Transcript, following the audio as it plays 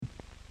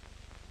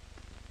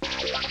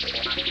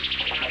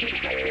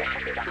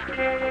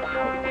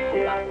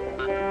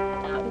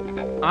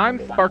I'm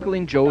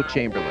Sparkling Joe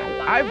Chamberlain.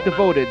 I've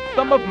devoted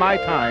some of my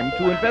time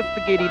to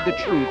investigating the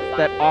truths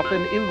that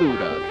often elude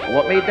us.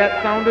 What made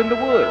that sound in the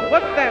woods?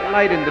 What's that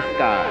light in the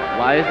sky?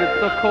 Why is it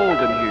so cold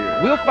in here?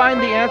 We'll find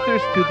the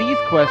answers to these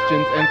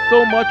questions and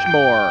so much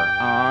more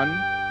on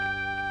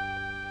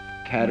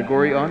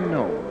Category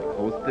Unknown,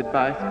 hosted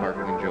by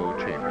Sparkling Joe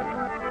Chamberlain.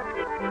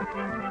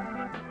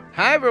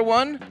 Hi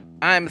everyone,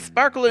 I'm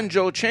Sparkling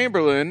Joe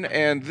Chamberlain,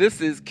 and this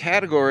is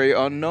Category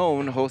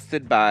Unknown,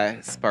 hosted by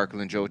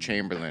Sparkling Joe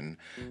Chamberlain,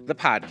 the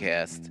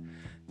podcast.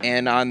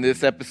 And on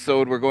this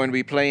episode, we're going to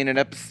be playing an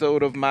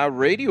episode of my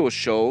radio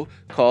show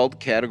called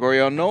Category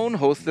Unknown,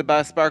 hosted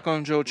by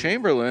Sparkling Joe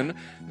Chamberlain,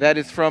 that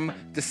is from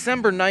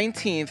December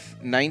 19th,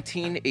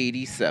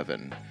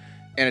 1987.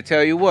 And I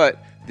tell you what,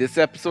 this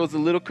episode's a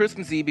little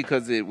Christmassy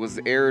because it was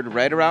aired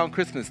right around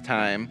Christmas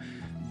time,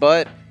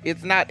 but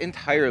it's not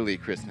entirely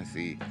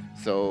Christmassy.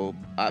 So,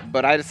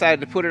 but I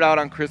decided to put it out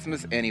on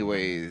Christmas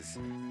anyways,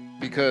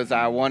 because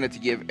I wanted to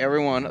give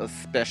everyone a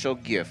special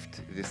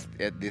gift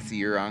this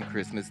year on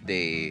Christmas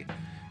Day.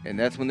 And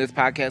that's when this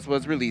podcast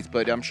was released,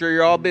 but I'm sure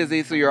you're all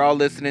busy, so you're all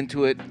listening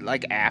to it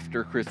like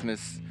after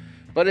Christmas.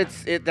 But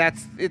it's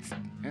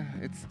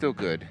still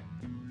good.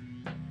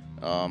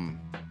 I'm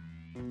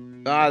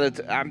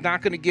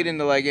not going to get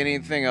into like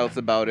anything else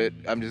about it.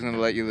 I'm just going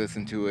to let you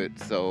listen to it,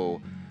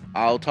 so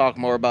I'll talk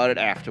more about it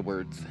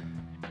afterwards.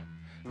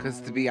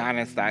 Because to be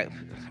honest, I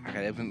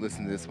haven't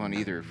listened to this one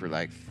either for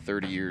like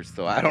 30 years,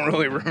 so I don't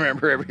really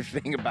remember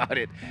everything about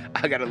it.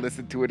 I got to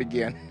listen to it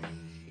again.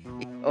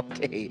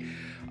 Okay.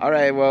 All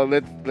right, well,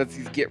 let's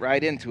just get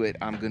right into it.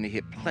 I'm going to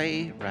hit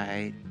play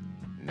right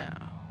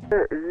now.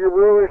 You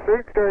really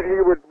think that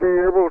he would be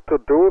able to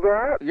do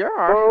that? Yeah,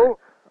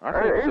 I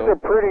think he's so. a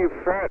pretty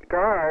fat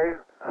guy,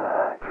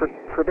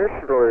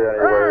 traditionally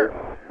anyways.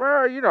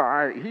 Well, you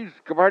know, he's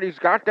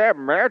got that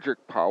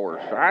magic power,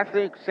 so I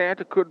think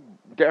Santa could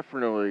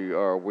definitely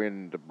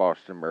win the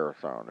Boston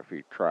Marathon if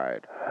he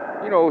tried.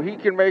 You know, he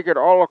can make it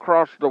all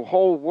across the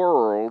whole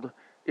world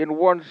in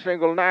one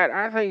single night.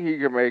 I think he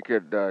can make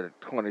it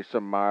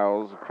 20-some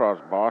miles across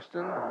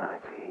Boston.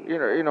 You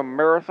know, in a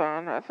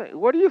marathon. I think.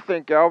 What do you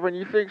think, Alvin?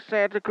 You think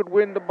Santa could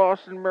win the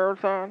Boston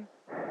Marathon?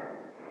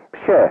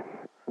 Sure.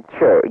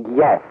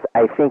 Yes,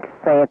 I think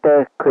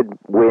Santa could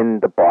win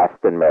the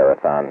Boston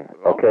Marathon.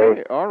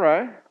 Okay. All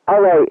right.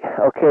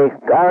 Okay.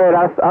 All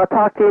right. I'll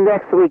talk to you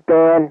next week,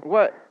 Dan.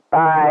 What?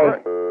 Bye.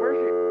 Where's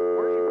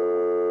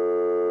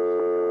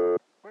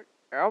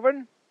he?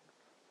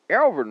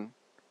 Alvin?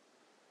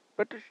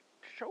 But the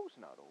show's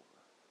not over.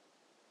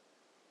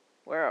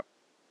 Well,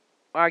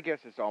 I guess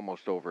it's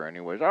almost over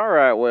anyways. All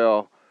right,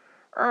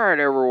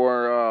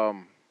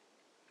 everyone.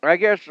 I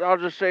guess I'll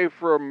just say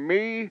from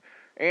me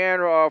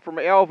and from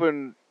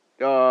Alvin,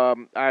 I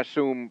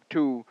assume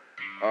too,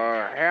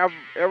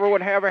 everyone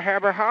have a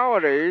happy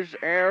holidays,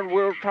 and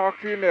we'll talk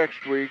to you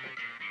next week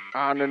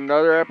on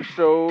another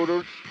episode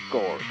of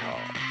Score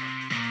Talk.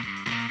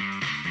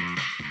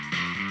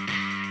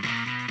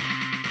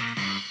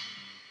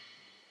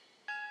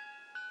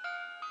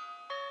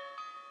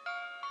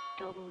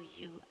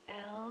 WLQL.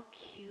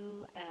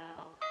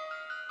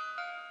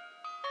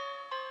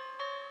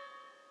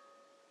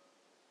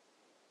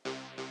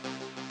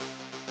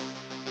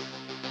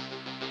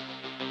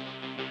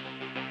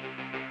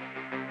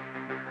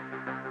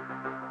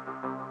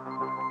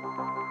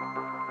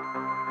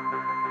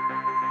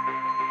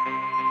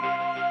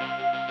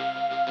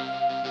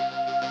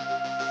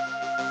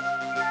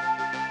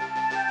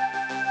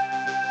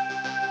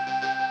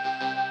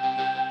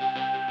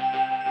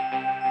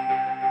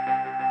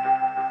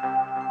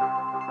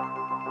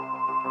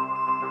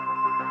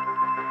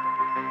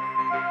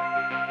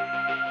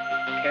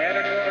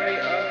 Category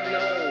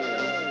Unknown,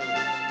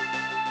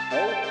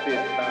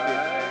 hosted by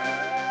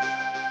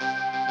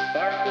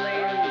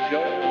Sparkling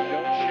Joe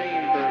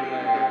Chamberlain.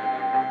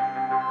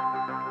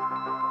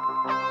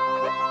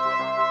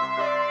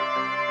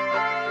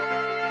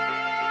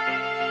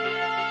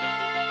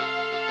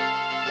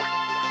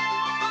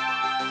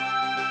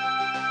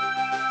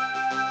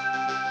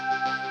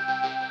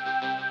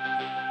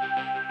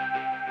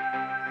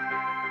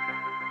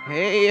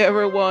 Hey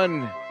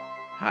everyone!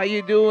 How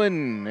you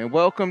doing? And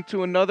welcome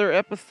to another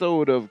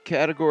episode of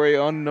Category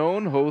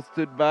Unknown,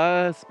 hosted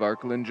by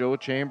Sparkling Joe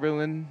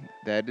Chamberlain.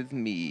 That is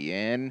me.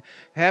 And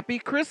happy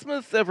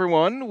Christmas,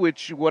 everyone,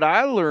 which what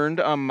I learned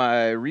on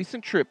my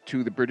recent trip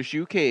to the British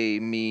UK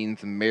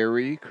means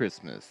Merry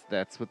Christmas.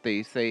 That's what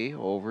they say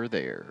over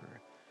there.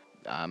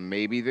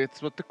 Maybe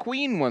that's what the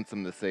Queen wants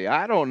them to say.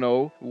 I don't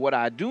know. What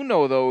I do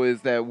know, though,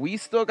 is that we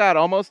still got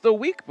almost a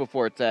week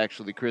before it's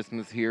actually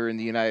Christmas here in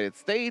the United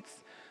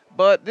States.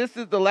 But this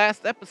is the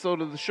last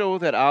episode of the show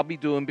that I'll be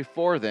doing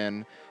before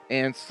then.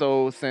 And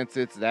so, since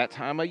it's that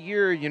time of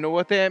year, you know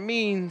what that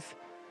means?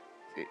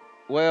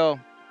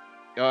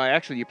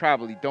 Actually, you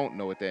probably don't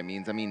know what that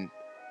means. I mean,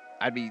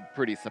 I'd be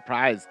pretty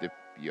surprised if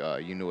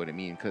you know what I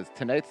mean, because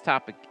tonight's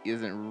topic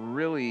isn't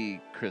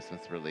really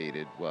Christmas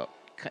related. Well,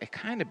 it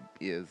kind of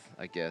is,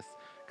 I guess,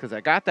 because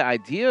I got the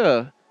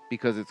idea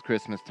because it's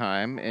Christmas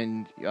time,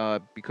 and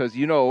because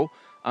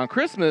on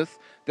Christmas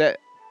that,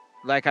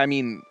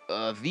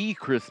 the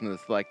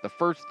Christmas, like the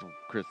first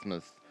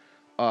Christmas,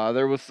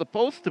 there was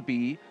supposed to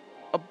be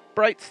a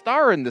bright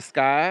star in the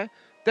sky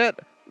that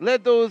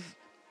led those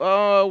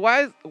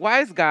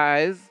wise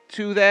guys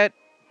to that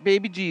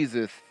baby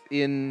Jesus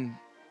in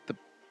the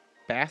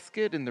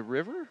basket in the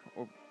river,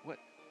 or what?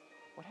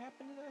 What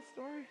happened to that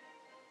story?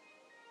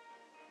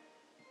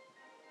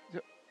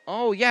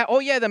 Oh yeah,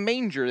 the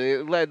manger.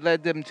 It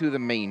led them to the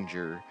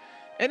manger.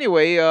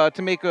 Anyway,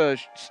 to make a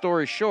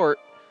story short,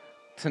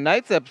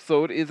 tonight's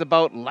episode is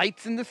about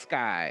lights in the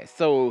sky.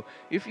 So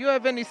if you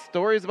have any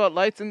stories about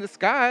lights in the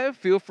sky,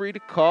 feel free to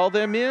call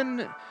them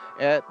in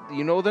at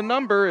the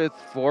number. It's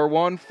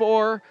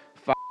 414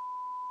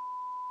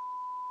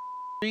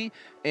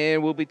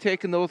 and we'll be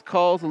taking those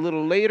calls a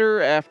little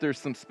later after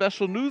some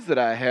special news that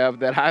I have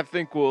that I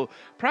think will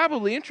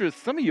probably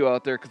interest some of you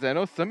out there, because I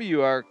know some of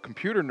you are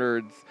computer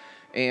nerds.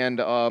 And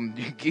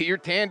get your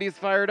tandies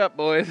fired up,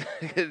 boys.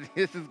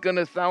 This is going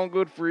to sound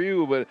good for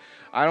you, but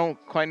I don't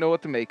quite know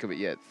what to make of it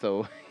yet.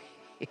 So,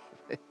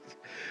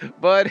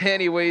 but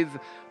anyways,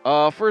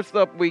 first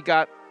up, we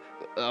got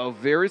a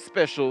very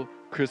special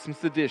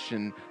Christmas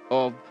edition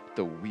of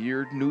the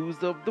weird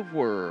news of the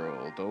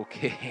world.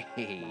 Okay.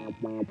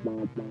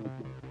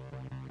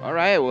 All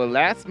right. Well,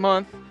 last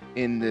month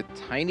in the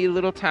tiny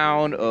little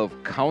town of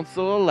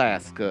Council,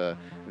 Alaska,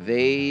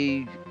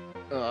 they,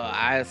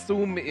 I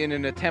assume in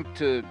an attempt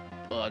to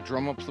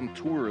drum up some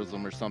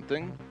tourism or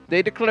something,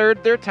 they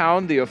declared their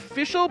town the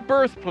official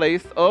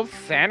birthplace of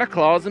Santa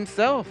Claus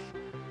himself.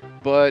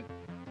 But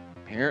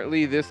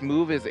apparently this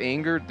move has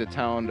angered the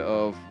town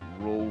of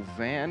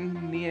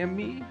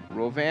Rovaniemi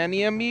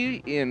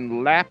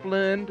in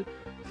Lapland,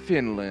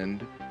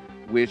 Finland,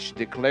 which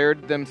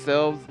declared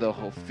themselves the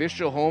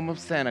official home of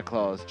Santa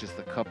Claus just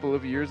a couple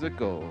of years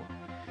ago.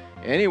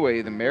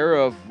 Anyway, the mayor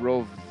of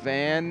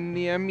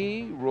Rovaniemi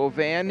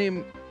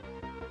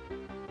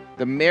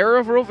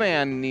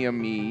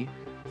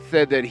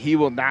said that he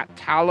will not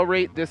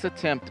tolerate this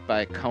attempt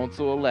by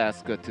Council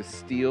Alaska to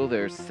steal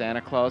their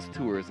Santa Claus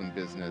tourism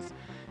business,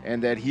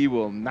 and that he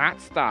will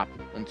not stop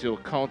until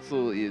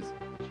Council is...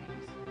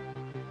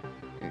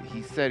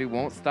 He said he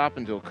won't stop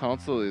until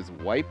Council is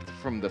wiped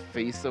from the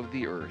face of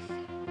the earth.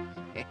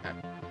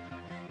 Man.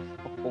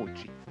 Oh,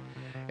 jeez.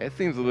 That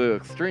seems a little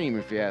extreme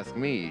if you ask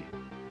me.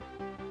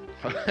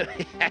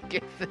 I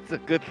guess it's a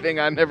good thing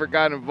I never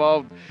got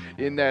involved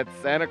in that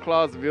Santa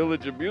Claus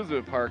Village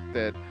amusement park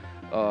that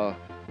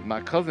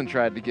my cousin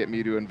tried to get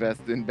me to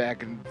invest in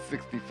back in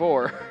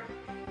 '64.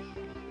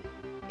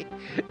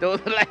 Those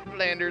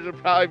Laplanders would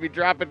probably be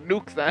dropping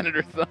nukes on it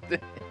or something.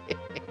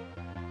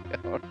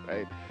 All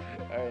right,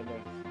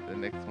 the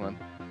next one.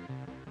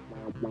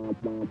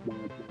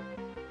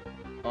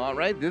 All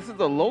right, this is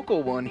a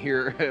local one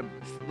here. It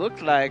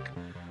looks like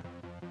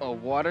a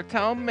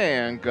Watertown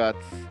man got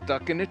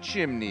stuck in a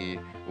chimney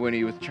when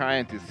he was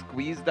trying to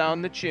squeeze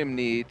down the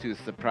chimney to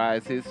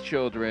surprise his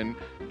children,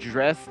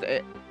 dressed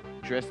as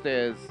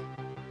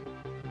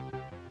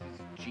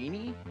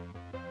Genie?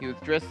 He was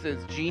dressed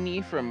as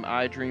Genie from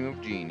I Dream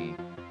of Jeannie.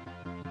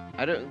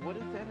 What does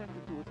that have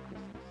to do with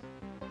Christmas?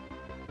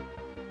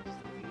 Just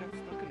because he got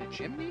stuck in a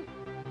chimney?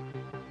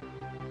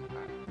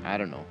 I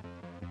don't know.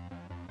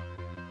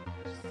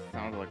 Just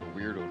sounded like a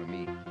weirdo to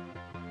me.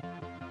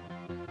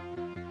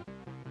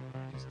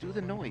 Just do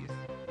the noise.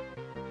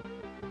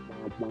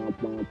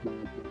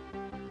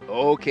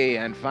 Okay,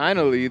 and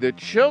finally, the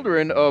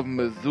children of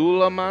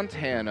Missoula,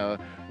 Montana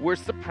were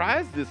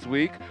surprised this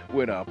week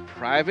when a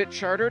private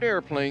chartered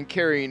airplane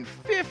carrying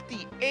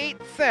 58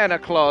 Santa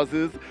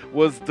Clauses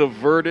was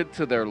diverted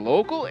to their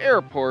local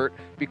airport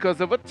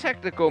because of a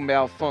technical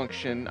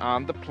malfunction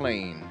on the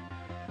plane.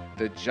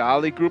 The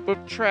jolly group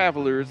of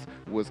travelers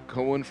was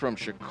going from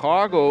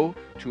Chicago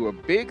to a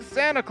big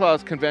Santa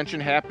Claus convention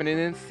happening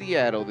in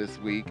Seattle this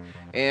week,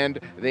 and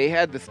they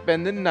had to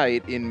spend the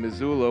night in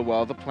Missoula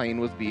while the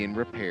plane was being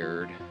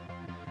repaired.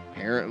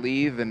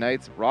 Apparently, the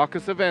night's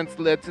raucous events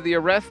led to the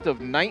arrest of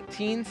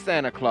 19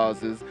 Santa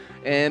Clauses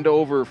and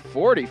over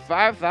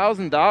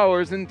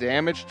 $45,000 in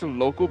damage to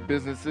local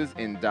businesses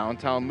in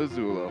downtown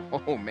Missoula.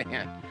 Oh,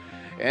 man.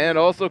 And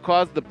also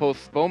caused the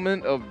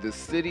postponement of the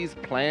city's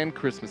planned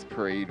Christmas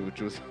parade,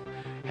 which was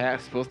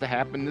supposed to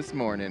happen this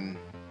morning.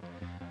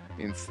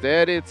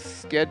 Instead, it's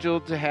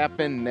scheduled to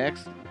happen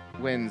next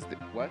Wednesday.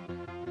 What?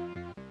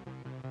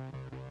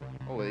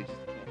 Oh, they just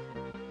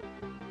canceled.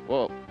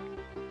 Well,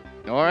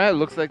 all right,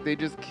 looks like they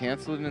just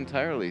canceled it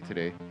entirely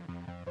today.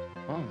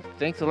 Oh,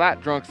 thanks a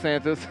lot, Drunk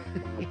Santas.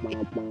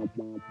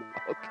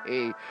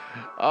 Okay,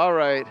 all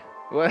right.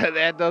 Well,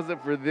 that does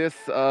it for this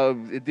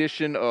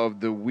edition of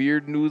the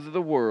Weird News of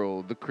the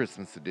World, the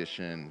Christmas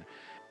edition.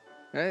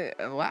 A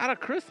lot of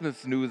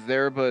Christmas news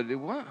there, but I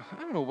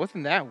don't know,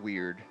 wasn't that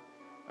weird?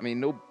 I mean,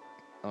 no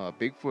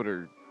Bigfoot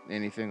or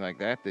anything like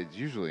that that's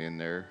usually in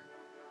there.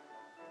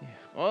 Yeah.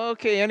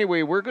 Okay,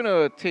 anyway, we're going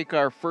to take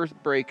our first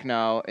break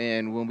now,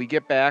 and when we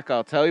get back,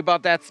 I'll tell you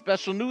about that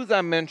special news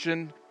I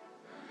mentioned.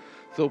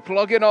 So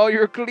plug in all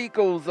your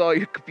Colecos, all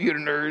your computer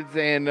nerds,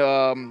 and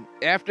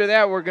after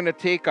that, we're going to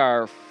take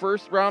our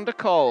first round of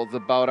calls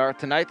about our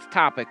tonight's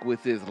topic,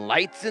 which is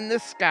lights in the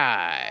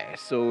sky.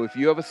 So if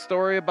you have a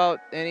story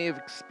about any of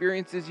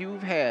experiences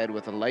you've had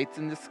with the lights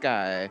in the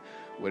sky,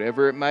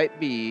 whatever it might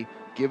be,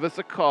 give us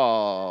a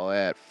call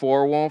at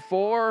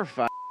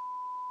 414-5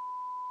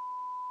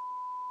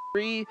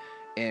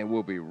 and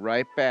we'll be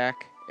right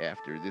back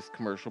after this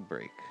commercial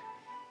break.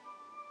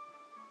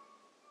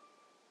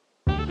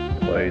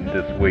 Playing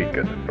this week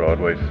at the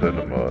Broadway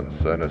Cinema on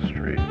Center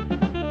Street.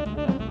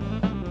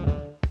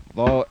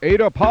 The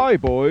Ada Pie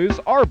Boys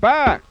are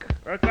back!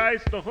 Alright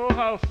guys, the whole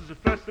house is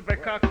infested by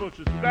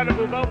cockroaches. We gotta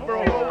move out for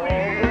a whole week.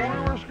 We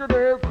were just gonna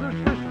have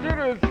Christmas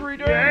dinner in 3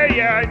 days.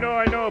 Yeah,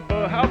 I know,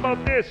 but how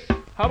about this?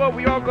 How about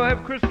we all go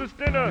have Christmas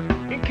dinner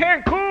in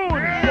Cancun?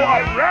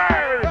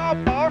 Alright! Oh,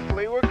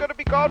 Barfley, we're gonna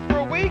be gone for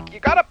a week. You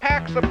gotta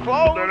pack some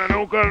clothes. Then I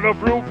don't got enough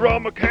room for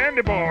all my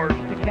candy bars. To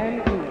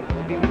Cancun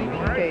will be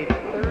reaching gate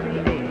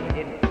 38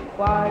 in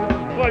 5...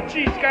 Oh,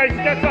 jeez, guys,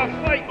 that's our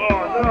flight. Oh,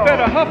 no. We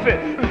better huff it.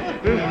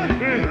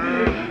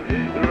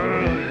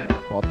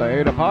 But the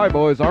Ada Pie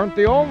Boys aren't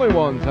the only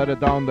ones headed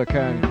down to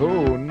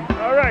Cancun.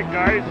 All right,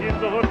 guys, here's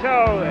the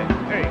hotel.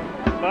 Hey,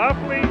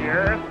 Barfley?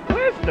 Yeah?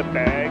 Where's the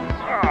bags?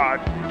 Ah,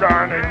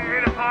 darn it.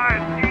 Ada Pie,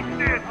 eat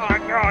this. Oh, my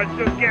God, it's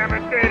just Gamma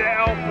Theta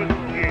Alpha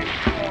shit.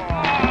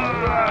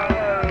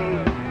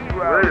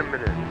 Wait a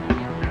minute.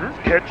 Is this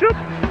ketchup?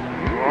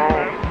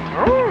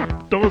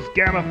 Those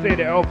Gamma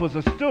Theta Alphas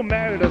are still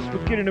mad at us for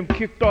getting them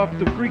kicked off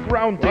the Greek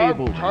round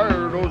table. I'm tired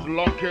of those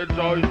lunkheads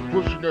always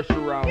pushing us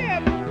around. Yeah,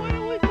 but what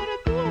are we gonna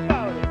do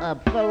about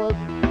it? Fellas,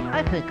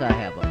 I think I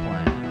have a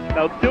plan.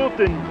 Now,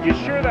 Dilton, you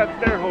sure that's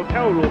their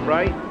hotel room,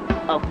 right?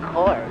 Of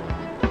course.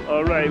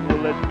 All right, well,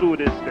 let's do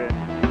this then.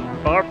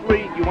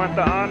 Barfley, you want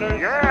the honors?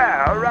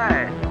 Yeah, all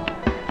right.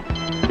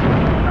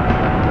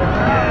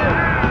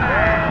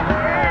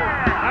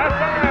 High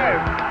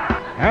five!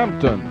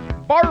 Hampton,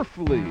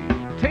 Barfley,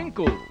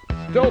 Tinkle,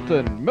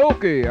 Stilton,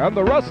 Milky, and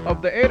the rest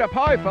of the Ada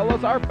Pie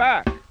fellas are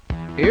back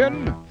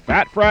in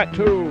Fat Frat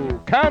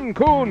 2,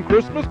 Cancun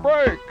Christmas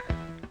Break.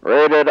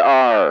 Rated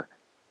R.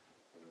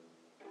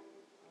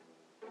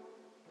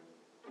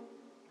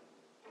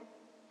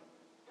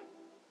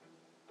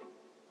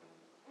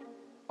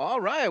 All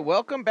right,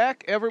 welcome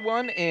back,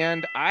 everyone,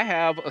 and I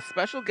have a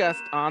special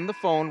guest on the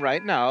phone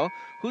right now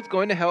who's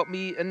going to help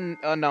me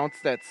announce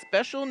that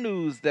special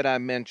news that I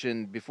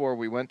mentioned before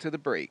we went to the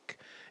break.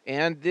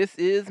 And this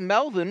is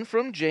Melvin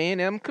from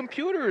J&M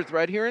Computers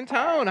right here in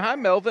town. Hi,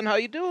 Melvin. How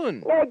you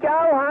doing? Yeah,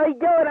 Joe. How you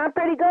doing? I'm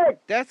pretty good.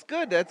 That's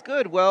good. That's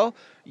good. Well,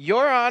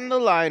 you're on the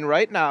line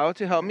right now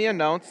to help me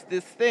announce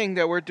this thing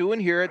that we're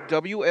doing here at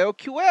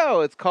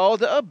WLQL. It's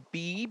called a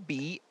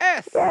BBS.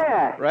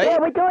 Yeah. Right? Yeah,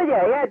 we're doing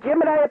it. Yeah,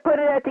 Jim and I are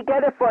putting that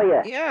together for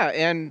you. Yeah,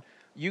 and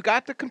you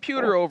got the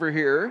computer over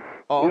here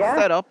all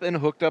set up and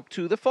hooked up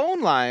to the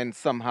phone line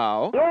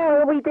somehow.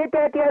 Yeah, we did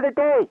that the other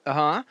day.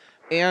 Uh-huh.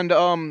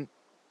 And,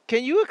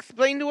 can you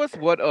explain to us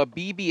what a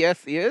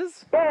BBS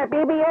is? Yeah,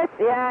 BBS,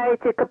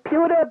 it's a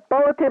computer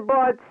bulletin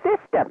board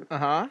system.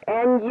 Uh-huh.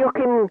 And you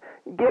can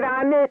get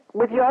on it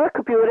with your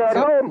computer at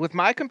home. With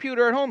my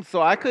computer at home,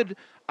 so I could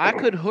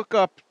hook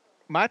up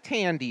my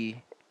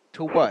Tandy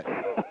to what?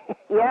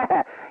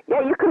 Yeah,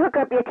 you can hook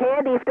up your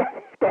Tandy if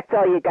that's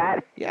all you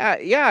got.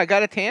 Yeah, I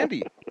got a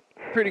Tandy.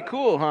 Pretty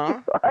cool,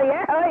 huh? Oh,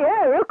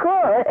 yeah, real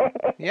cool.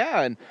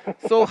 Yeah, and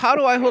so how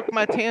do I hook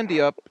my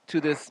Tandy up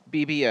to this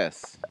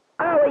BBS?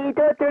 Oh, well, you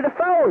do it through the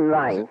phone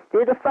line.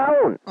 Through the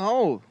phone.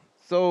 Oh,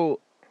 so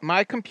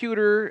my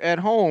computer at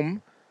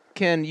home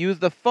can use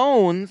the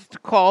phones to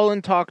call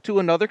and talk to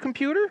another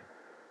computer?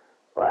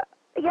 Well,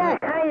 yeah,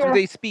 kind of. Do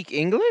they speak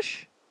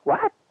English?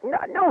 What?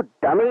 No,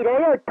 dummy. They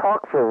don't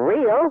talk for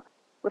real.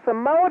 With a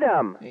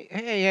modem.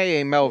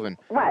 Hey, Melvin.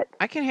 What?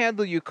 I can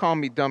handle you call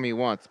me dummy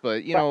once,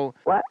 but, you know,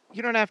 what?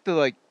 You don't have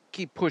to,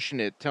 keep pushing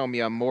it, tell me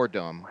I'm more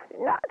dumb.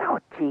 No,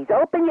 jeez.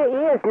 Open your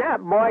ears.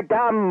 Not more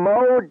dumb,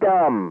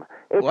 modem.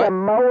 It's a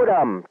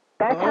modem.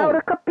 That's how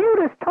the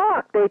computers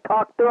talk. They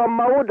talk through a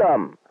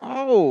modem.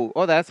 Oh,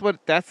 that's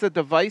the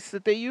device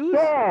that they use?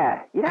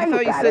 Yeah. I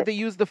thought you said they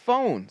use the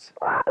phones.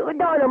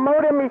 No, the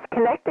modem is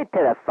connected to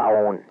the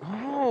phone.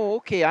 Oh,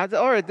 okay.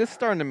 All right, this is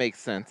starting to make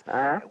sense.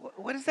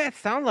 What does that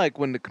sound like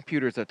when the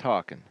computers are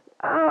talking?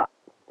 Hey,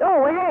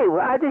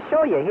 I'll just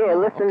show you. Here,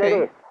 listen to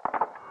this.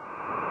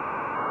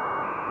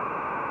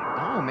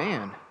 Oh,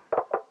 man.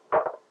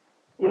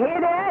 You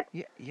hear that?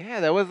 Yeah,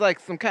 that was like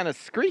some kind of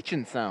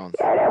screeching sound.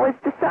 Yeah, that was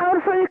the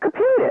sound from the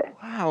computer.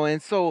 Wow,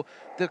 and so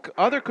the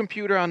other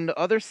computer on the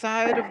other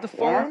side of the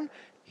phone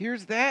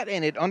hears that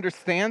and it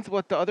understands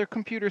what the other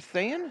computer's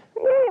saying?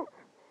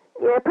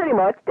 Yeah, pretty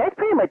much. That's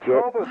pretty much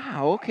it.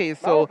 Wow, okay,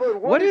 so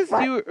what is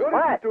you...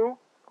 What?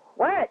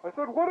 What? I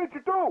said, what did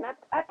you do?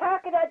 I'm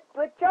talking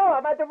with Joe.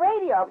 I'm on the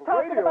radio. I'm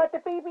talking about the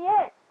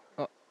BBS.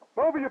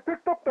 Melvin, you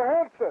picked up the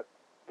handset.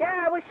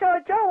 Yeah, I was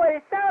showing Joe what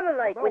it sounded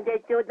like when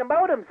the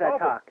modems are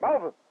talking.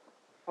 Melvin,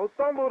 I was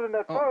downloading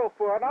that file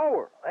for an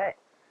hour.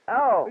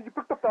 Oh. You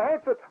picked up the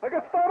handset. I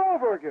got to start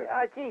over again.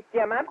 Oh, geez,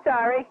 Jim, I'm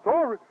sorry.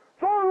 Sorry?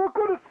 Sorry, what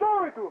good is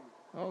sorry to him?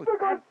 Oh,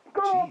 Think I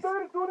got all jeez. day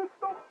to do this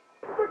stuff?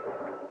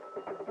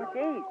 Oh,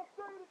 jeez.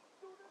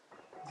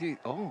 Gee,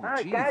 oh, Oh,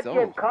 jeez. God,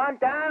 Jim, Oh. calm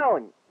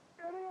down.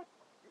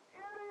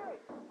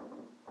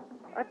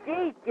 Oh,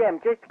 jeez, Jim,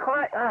 just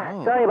calm.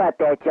 Oh. Sorry about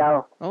that,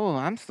 Joe. Oh,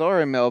 I'm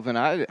sorry, Melvin.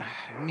 I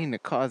didn't mean to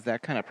cause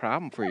that kind of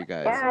problem for you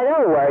guys. Yeah,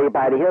 don't worry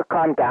about it. He'll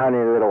calm down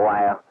in a little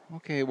while.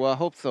 Okay, well, I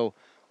hope so.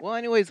 Well,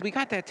 anyways, we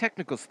got that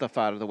technical stuff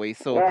out of the way,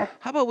 so Yeah.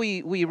 how about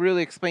we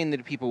really explain to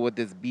the people what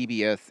this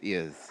BBS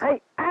is? I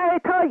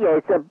told you,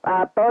 it's a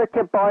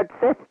bulletin board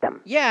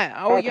system. Yeah,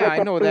 oh That's yeah, what I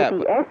the know that.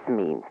 But, BBS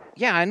means.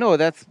 yeah, I know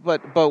that's,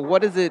 but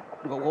what does it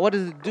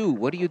do?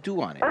 What do you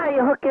do on it?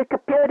 You hook your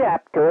computer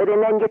up to it,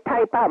 and then you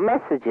type out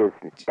messages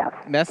and stuff.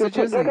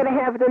 Messages? You're going to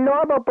have the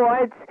normal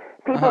boards.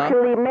 People Uh-huh.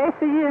 can leave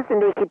messages,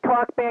 and they can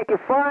talk back and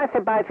forth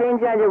about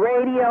things on the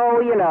radio,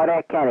 you know,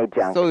 that kind of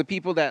junk. So the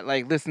people that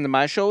like listen to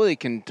my show, they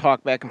can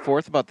talk back and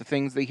forth about the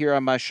things they hear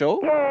on my show?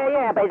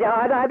 Yeah, but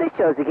all the other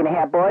shows are going to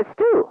have boards,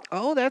 too.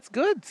 Oh, that's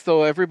good.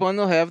 So everyone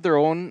will have their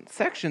own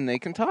section they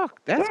can talk.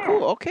 That's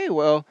cool. Okay,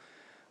 well,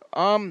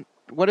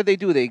 what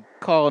do? They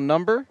call a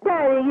number?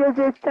 Yeah, they use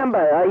this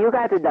number. You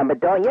got the number,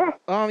 don't you?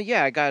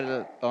 Yeah, I got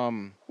it.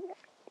 You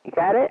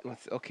got it?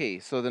 Okay,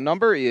 so the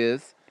number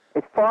is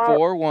It's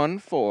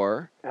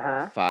 414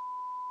 Uh-huh.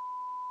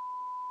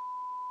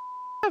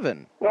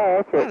 57. Yeah,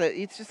 that's it. Wow,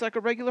 it's just like a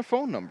regular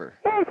phone number.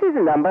 Yeah, this is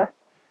a number.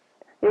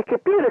 Your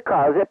computer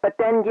calls it, but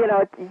then, you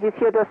know, you just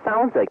hear those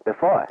sounds like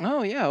before.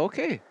 Oh yeah,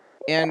 okay.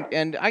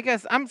 And I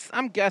guess I'm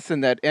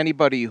guessing that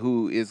anybody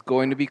who is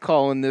going to be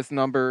calling this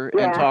number and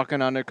Yeah.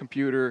 talking on their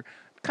computer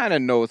kind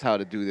of knows how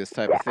to do this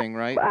type of thing,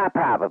 right?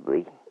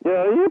 Probably.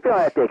 Yeah, you don't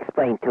have to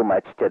explain too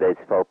much to those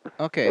folks.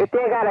 Okay. If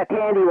they got a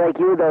Tandy like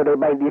you, though, they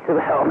might need some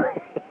help.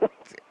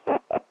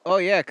 Oh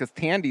yeah, because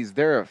Tandy's,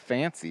 they're a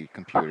fancy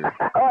computer.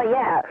 Oh,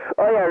 yeah,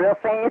 real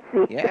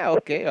fancy. Yeah,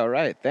 okay, all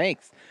right,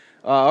 thanks.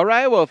 All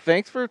right, well,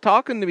 thanks for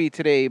talking to me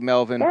today,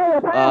 Melvin. Yeah,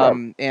 no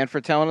problem. And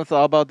for telling us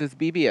all about this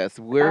BBS.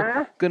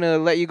 We're going to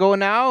let you go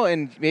now,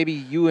 and maybe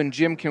you and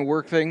Jim can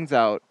work things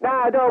out.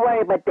 No, don't worry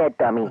about that,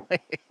 dummy.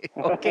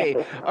 Okay.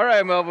 All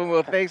right, Melvin,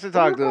 well, thanks for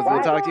talking to us.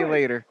 We'll talk to you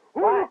later.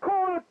 Who you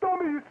calling a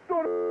dummy, you son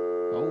of...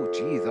 Oh,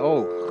 jeez.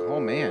 Oh,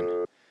 man.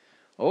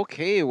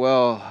 Okay,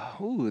 well,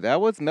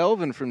 that was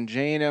Melvin from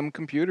J&M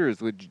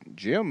Computers with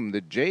Jim,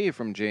 the J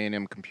from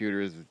J&M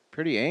Computers.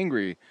 Pretty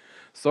angry.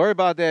 Sorry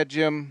about that,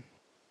 Jim.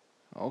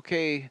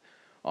 Okay.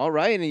 All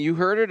right, and you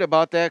heard it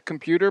about that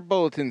computer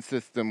bulletin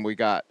system we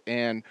got.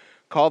 And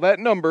call that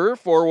number,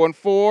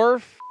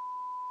 414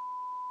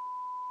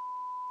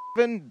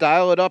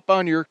 dial it up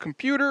on your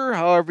computer,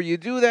 however you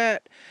do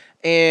that,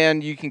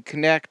 and you can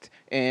connect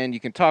and you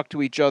can talk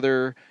to each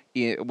other,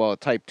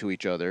 type to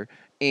each other,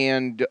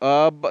 and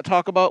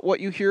talk about what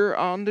you hear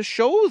on the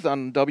shows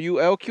on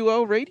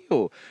WLQL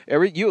radio.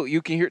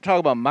 You can talk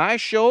about my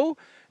show,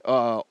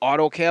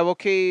 Auto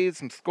Cavalcade,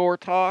 some score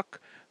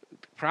talk,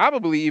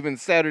 probably even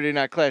Saturday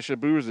Night Clash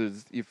of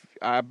Bruises.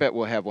 I bet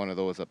we'll have one of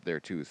those up there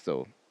too.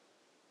 So,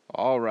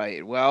 all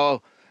right.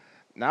 Well,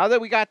 now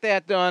that we got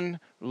that done,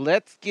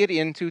 let's get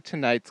into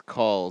tonight's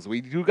calls.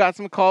 We do got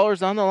some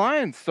callers on the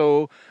line,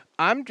 so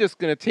I'm just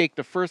going to take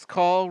the first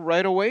call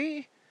right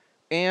away,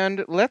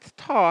 and let's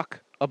talk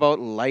about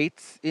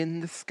lights in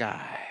the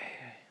sky.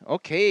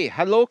 Okay,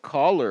 hello,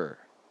 caller.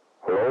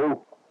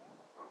 Hello?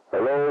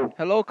 Hello?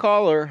 Hello,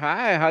 caller.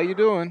 Hi, how you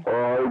doing?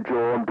 Hi,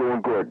 Joe, I'm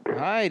doing good.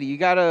 Hi, do you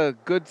got a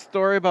good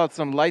story about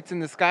some lights in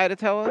the sky to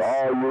tell us?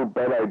 Oh, you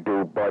bet I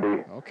do,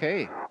 buddy.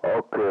 Okay.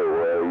 Okay,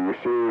 well, you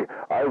see,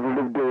 I've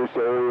lived in this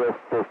area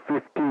for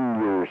 15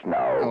 years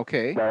now.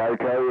 Okay. And I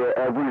tell you,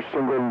 every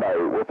single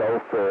night,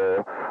 without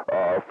fail,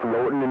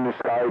 floating in the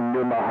sky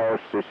near my house,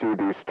 you see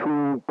these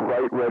two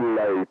bright red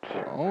lights.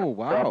 Oh,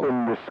 wow. Up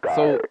in the sky.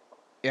 So,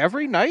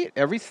 every night?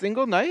 Every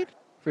single night?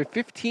 For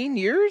 15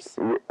 years?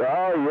 Oh,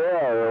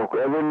 yeah,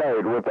 every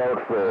night,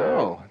 without fail.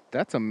 Oh,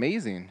 that's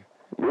amazing.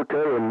 You're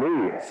telling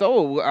me.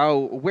 So,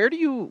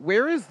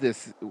 where is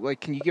this?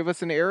 Like, can you give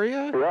us an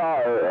area?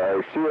 Yeah,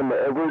 I see them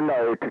every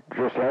night,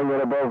 just hanging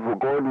above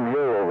Gordon Hill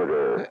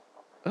over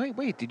there.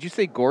 Wait, did you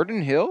say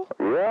Gordon Hill?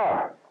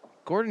 Yeah.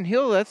 Gordon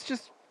Hill, that's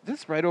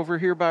right over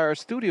here by our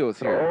studios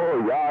here.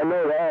 Oh, yeah, I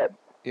know that.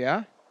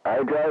 Yeah?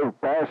 I drive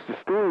past the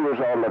studios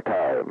all the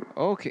time.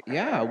 Okay,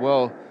 yeah,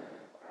 well,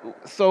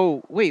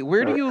 so, wait,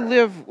 where do you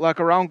live, like,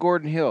 around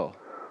Gordon Hill?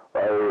 I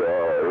live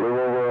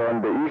over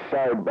on the east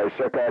side by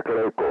Second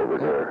Lake over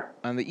there.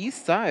 On the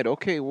east side,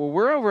 okay. Well,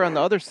 we're over on the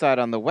other side,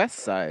 on the west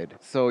side.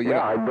 So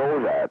I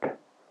know that.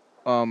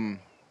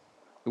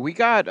 We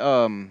got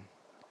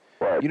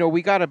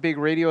we got a big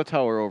radio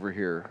tower over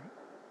here,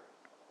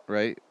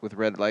 right, with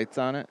red lights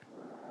on it.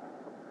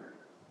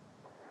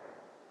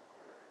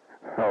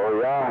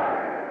 Oh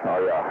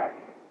yeah.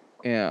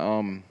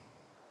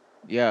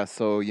 Yeah.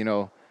 So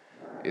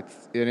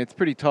it's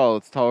pretty tall.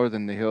 It's taller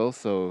than the hill.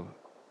 So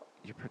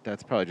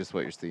that's probably just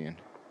what you're seeing.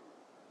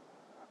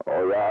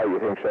 Oh yeah, you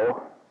think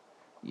so?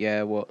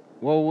 Yeah. Well,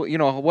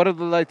 what do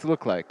the lights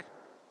look like?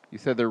 You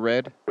said they're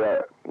red.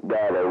 Yeah,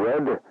 they're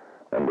red,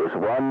 and there's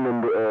one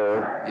in the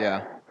air.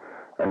 Yeah.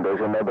 And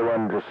there's another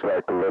one just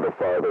like a little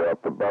farther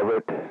up above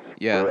it.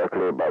 Yeah.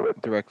 Directly above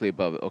it. Directly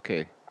above it.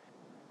 Okay.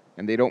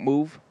 And they don't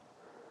move?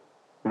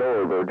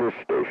 No, they're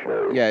just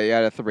stationary.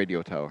 Yeah, that's the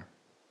radio tower.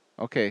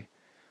 Okay.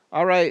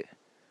 All right.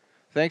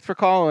 Thanks for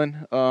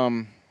calling.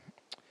 All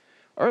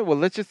right, well,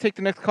 let's just take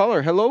the next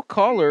caller. Hello,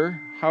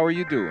 caller. How are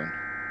you doing?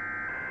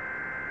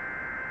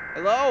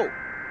 Hello?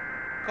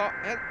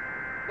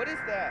 What is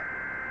that?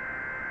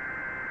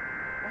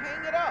 Well,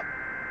 hang it up.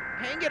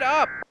 Hang it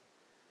up.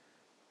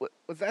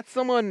 Was that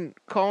someone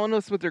calling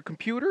us with their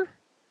computer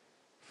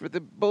for the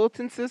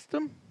bulletin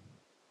system?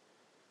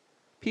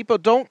 People,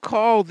 don't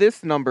call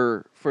this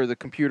number for the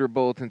computer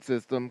bulletin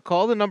system.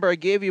 Call the number I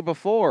gave you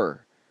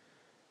before.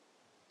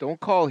 Don't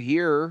call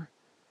here.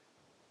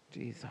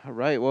 Jeez, all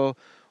right. Well,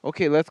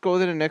 okay, let's go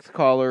to the next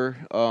caller.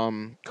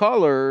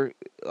 Caller,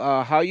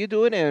 how you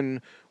doing,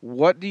 and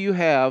what do you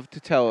have to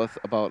tell us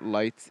about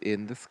lights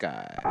in the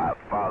sky? I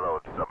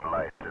followed some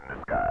lights in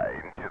the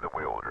sky into the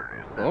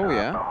wilderness. Oh, and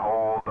yeah? I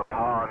behold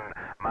upon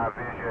my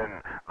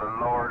vision the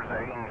Lord's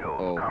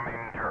angels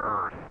coming to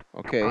earth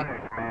Okay. to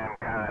punish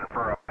mankind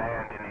for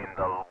abandoning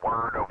the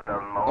word of the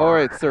Lord. All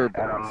right, sir. And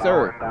allowing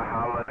Sir. the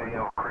holiday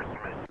of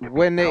Christmas to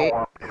When be the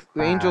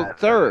co-opted angels, by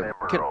sir,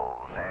 the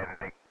liberals and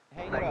the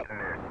Satanists.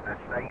 The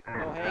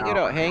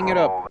Satanists hang it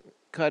up.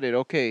 Cut it,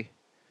 okay.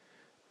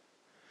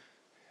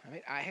 I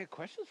mean, I had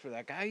questions for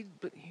that guy,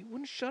 but he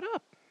wouldn't shut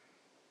up.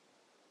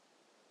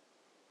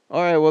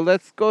 All right, well,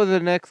 let's go to the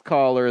next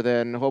caller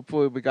then.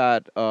 Hopefully we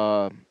got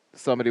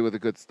somebody with a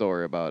good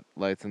story about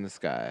lights in the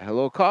sky.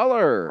 Hello,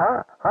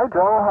 caller. Hi, Joe.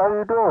 How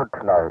you doing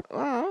tonight?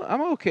 Well,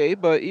 I'm okay,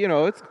 but,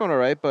 it's going all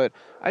right. But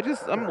I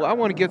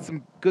want to get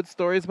some good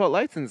stories about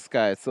lights in the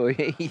sky. So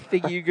you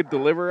think you could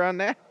deliver on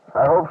that?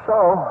 I hope so.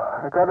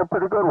 I got a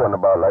pretty good one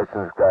about lights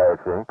in the sky, I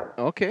think.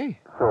 Okay.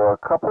 So a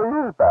couple of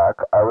years back,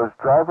 I was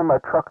driving my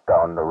truck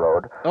down the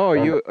road. Oh,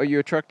 are you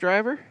a truck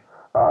driver?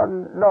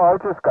 No, I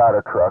just got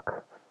a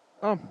truck.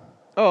 Oh,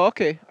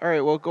 okay. All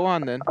right, well, go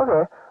on then.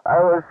 Okay. I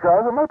was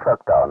driving my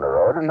truck down the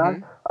road, and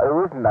it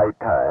was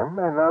nighttime,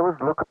 and I was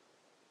looking...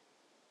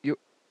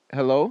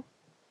 Hello?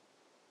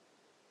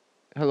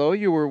 Hello,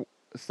 you were...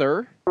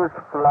 Sir? It was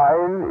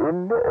flying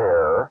in the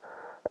air,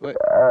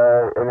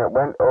 and it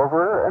went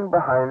over and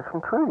behind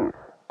some trees.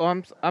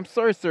 Oh, I'm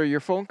sorry, sir. Your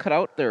phone cut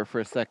out there for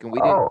a second.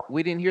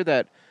 We didn't hear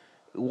that.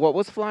 What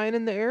was flying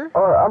in the air?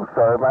 Oh, I'm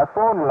sorry. My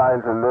phone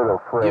line's a little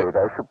frayed.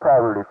 I should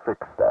probably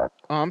fix that.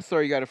 Oh, I'm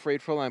sorry. You got a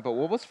frayed phone line. But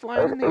what was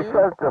flying in the air? It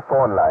says the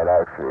phone line,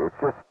 actually. It's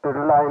just the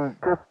line,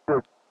 just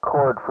the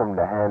cord from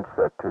the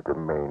handset to the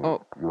main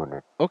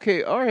unit.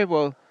 Okay. All right.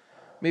 Well,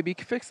 maybe you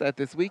can fix that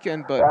this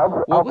weekend. But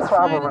what was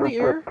flying in the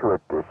air? I'll probably get to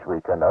it this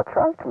weekend. I'll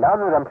try to. Now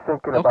that I'm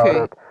thinking about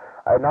it,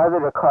 now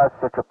that it caused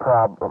such a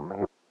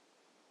problem.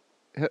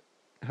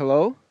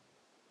 Hello?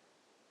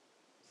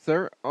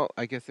 Sir? Oh,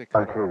 I guess it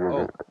cut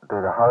to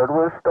the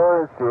hardware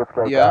store and see if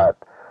they got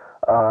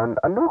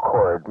a new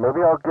cord.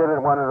 Maybe I'll get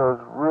one of those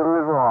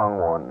really long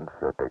ones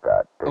that they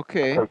got.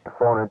 Okay. Take the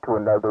phone into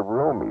another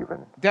room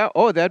even.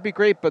 That'd be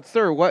great. But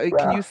sir,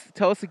 can you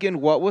tell us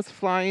again what was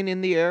flying in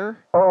the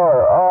air? A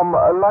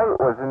light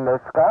was in the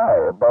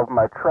sky above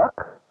my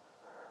truck,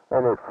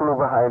 and it flew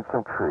behind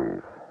some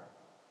trees.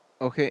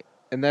 Okay.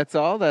 And that's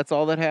all? That's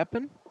all that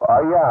happened?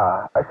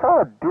 Yeah. I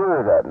saw a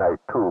deer that night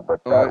too,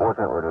 but that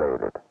wasn't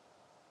related.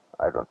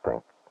 I don't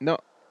think. No,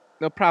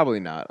 probably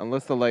not.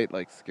 Unless the light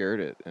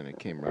scared it and it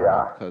came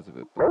right because of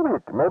it. Maybe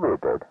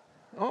it did.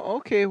 Oh,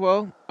 okay.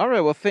 Well, all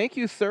right. Well, thank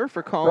you, sir,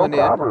 for calling in.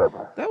 No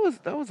problem.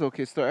 That was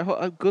okay,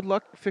 sir. Good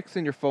luck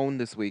fixing your phone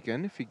this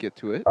weekend if you get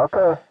to it.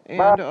 Okay.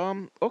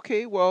 And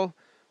okay. Well,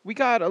 we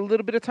got a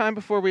little bit of time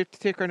before we have to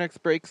take our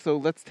next break, so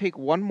let's take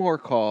one more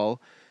call.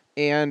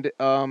 And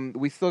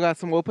we still got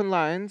some open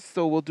lines,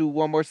 so we'll do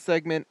one more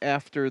segment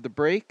after the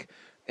break.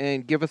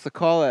 And give us a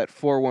call at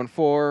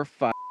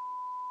 414-5.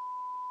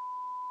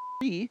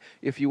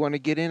 If you want to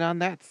get in on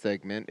that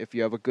segment, if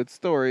you have a good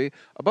story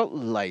about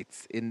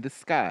lights in the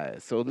sky.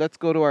 So let's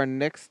go to our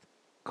next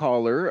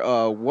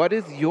caller. What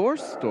is your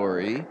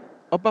story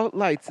about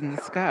lights in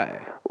the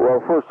sky?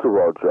 Well, first of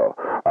all, Joe,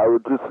 I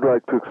would just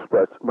like to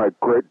express my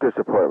great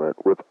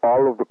disappointment with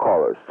all of the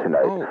callers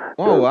tonight.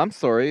 Oh, I'm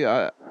sorry.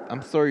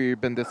 I'm sorry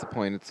you've been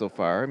disappointed so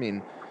far. I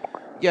mean,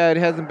 yeah, it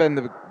hasn't been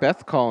the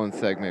best call-in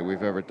segment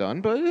we've ever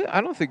done, but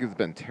I don't think it's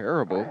been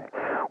terrible.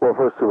 Well,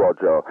 first of all,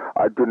 Joe,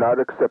 I do not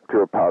accept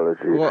your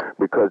apology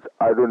because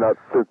I do not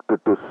think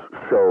that this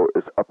show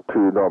is up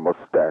to normal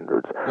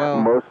standards.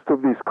 Most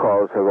of these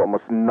calls have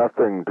almost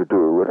nothing to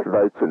do with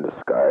lights in the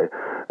sky,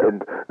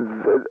 and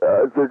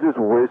they're just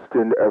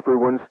wasting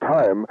everyone's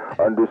time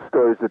on these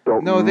stories that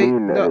don't mean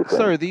anything. No,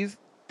 sir,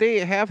 they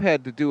have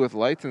had to do with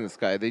lights in the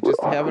sky. They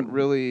just haven't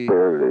really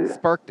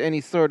sparked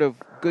any sort of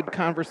good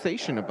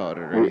conversation about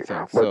it or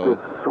anything. But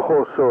this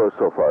whole show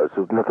so far is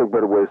nothing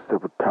but a waste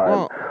of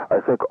time. I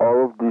think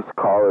all of these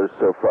callers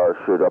so far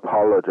should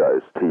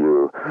apologize to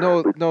you.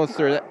 No,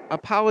 sir.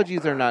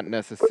 Apologies are not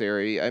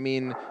necessary. I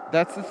mean,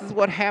 this is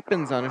what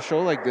happens on a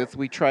show like this.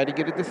 We try to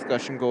get a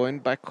discussion going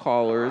by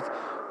callers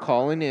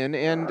calling in,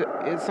 and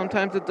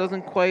sometimes it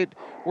doesn't quite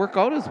work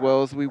out as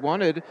well as we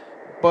wanted.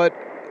 But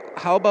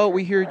how about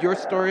we hear your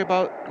story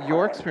about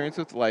your experience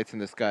with lights in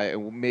the sky,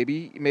 and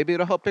maybe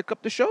it'll help pick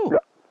up the show. Yeah,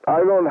 I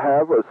don't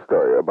have a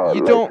story about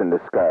lights in the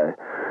sky.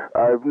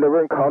 I've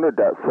never encountered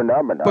that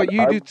phenomenon. But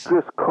I'm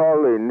just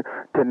calling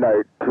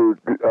tonight to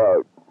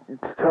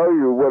tell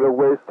you what a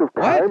waste of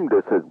time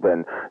this has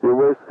been. You're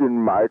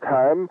wasting my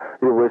time,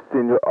 you're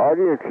wasting your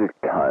audience's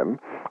time,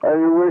 and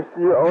you're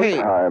wasting your own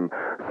time.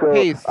 So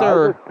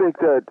sir. I just think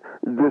that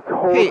this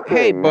whole thing...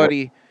 Hey,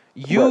 buddy,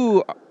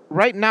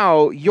 right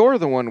now, you're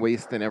the one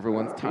wasting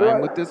everyone's time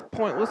with this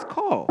pointless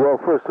call. Well,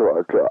 first of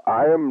all, Joe,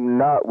 I am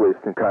not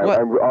wasting time.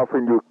 I'm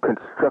offering you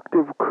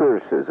constructive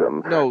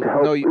criticism to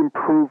help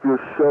improve your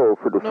show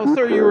for the future. No,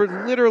 sir, you're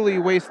literally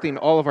wasting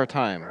all of our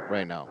time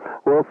right now.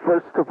 Well,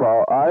 first of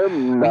all, I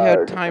am not... We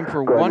had time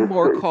for one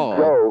more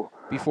call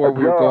before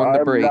we were going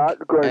to break,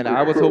 and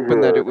I was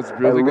hoping that it was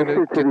really going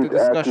to get the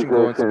discussion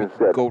going so we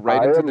could go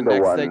right into the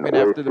next segment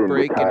after the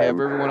break and have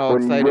everyone all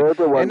excited.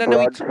 And then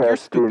we took your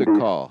stupid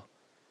call.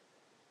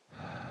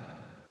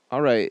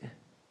 All right,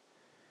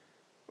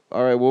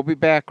 we'll be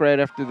back right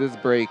after this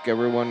break.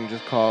 Everyone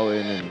just call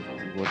in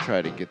and we'll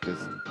try to get this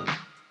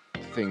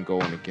thing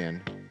going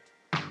again.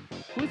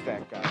 Who's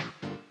that guy?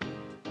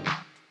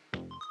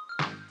 Can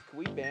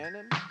we ban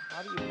him?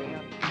 How do you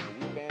ban people?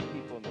 We banned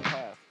people in the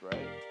past,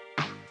 right?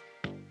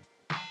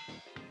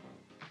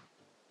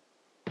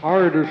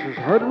 Hi, this is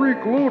Henry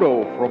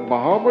Gluto from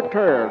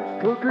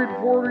Bahamatans,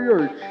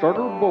 1348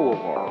 Center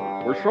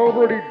Boulevard. We're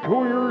celebrating 2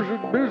 years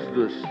in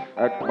business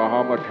at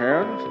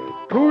Bahamatans.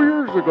 2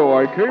 years ago,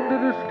 I came to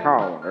this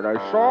town, and I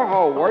saw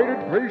how white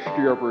and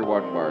pasty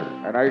everyone was.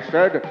 And I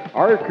said,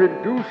 I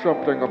can do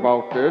something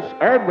about this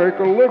and make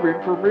a living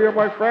for me and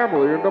my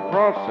family in the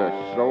process.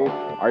 So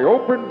I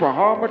opened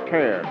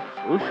Bahamatans.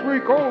 This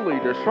week only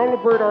to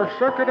celebrate our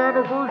 2nd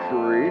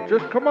anniversary.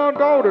 Just come on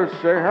down and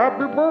say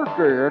happy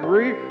birthday,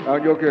 Henry,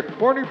 and you'll get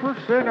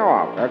 20%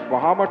 off. That's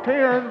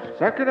Bahamatans'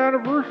 2nd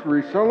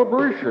anniversary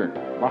celebration.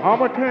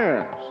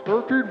 Bahamatans,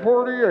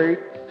 1348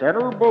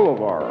 Center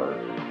Boulevard.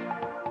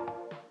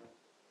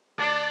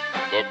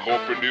 The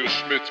Corporal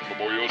Schmitz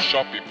Memorial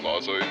Shopping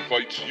Plaza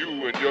invites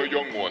you and your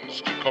young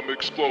ones to come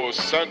explore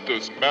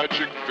Santa's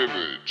Magic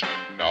Village.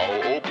 Now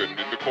open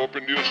in the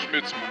Corporal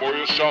Schmitz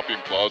Memorial Shopping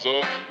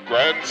Plaza,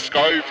 Grand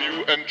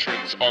Skyview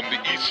entrance on the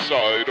east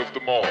side of the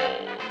mall.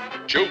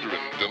 Children,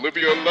 deliver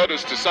your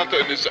letters to Santa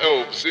and his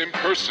elves in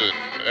person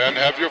and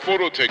have your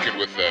photo taken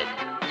with them.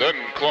 Then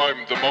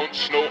climb the Mount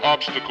Snow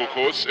obstacle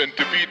course and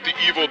defeat the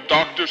evil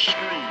Dr.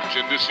 Scrooge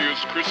in this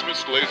year's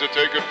Christmas Laser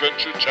Tag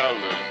Adventure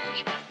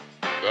Challenge.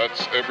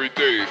 That's every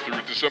day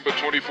through December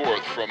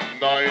 24th from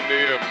 9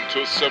 a.m.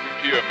 till 7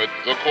 p.m. at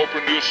the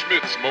Corporal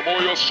Schmitz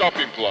Memorial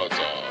Shopping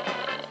Plaza.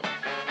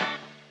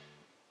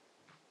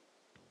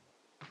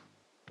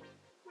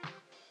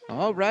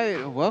 All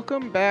right,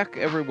 welcome back,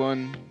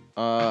 everyone.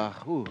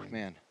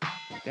 Man,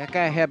 that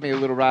guy had me a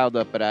little riled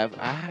up, but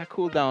I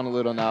cooled down a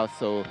little now,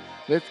 so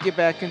let's get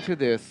back into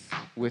this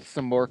with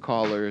some more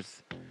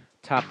callers.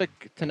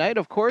 Topic tonight,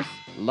 of course,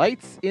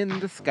 lights in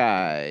the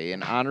sky,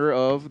 in honor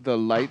of the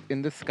light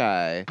in the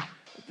sky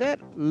that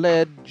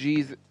led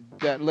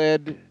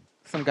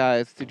some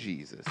guys to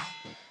Jesus.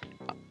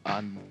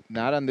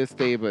 Not on this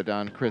day, but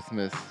on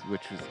Christmas,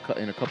 which was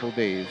in a couple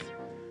days.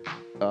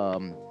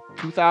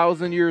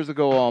 2,000 years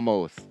ago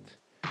almost,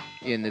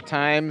 in the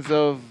times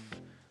of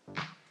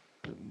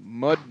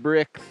mud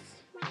bricks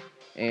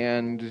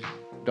and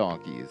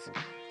donkeys.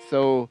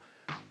 So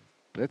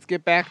let's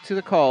get back to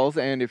the calls,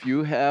 and if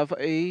you have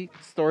a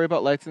story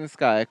about lights in the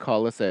sky,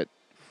 call us at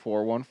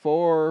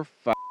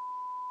 414-5...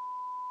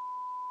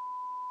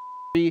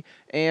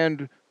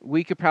 and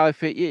we could probably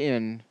fit you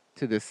in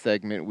to this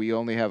segment. We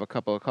only have a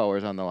couple of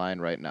callers on the line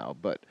right now,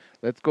 but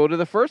let's go to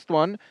the first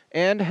one.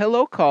 And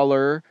hello,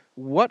 caller.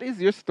 What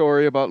is your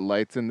story about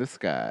lights in the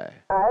sky?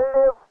 I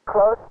live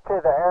close to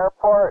the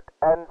airport,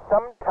 and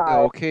sometimes...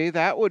 Okay,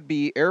 that would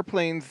be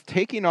airplanes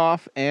taking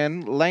off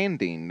and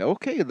landing.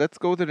 Okay, let's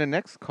go to the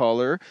next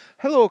caller.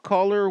 Hello,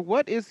 caller.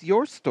 What is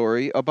your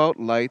story about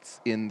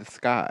lights in the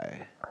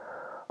sky?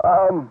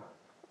 I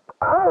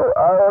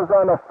was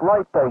on a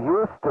flight to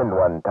Houston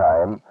one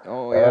time,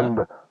 and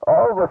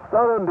all of a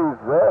sudden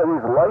these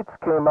lights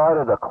came out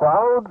of the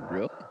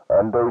clouds,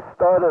 and they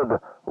started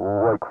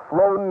like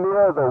floating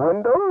near the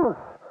windows,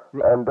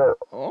 and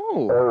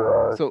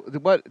so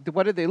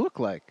what did they look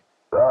like?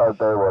 They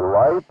were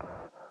lights.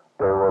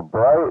 They were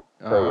bright.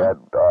 They had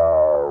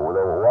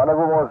one of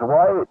them was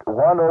white,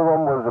 one of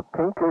them was a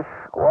pinkish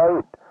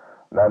white,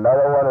 and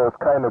another one was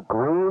kind of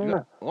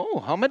green. Oh,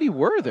 how many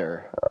were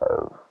there?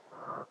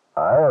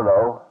 I don't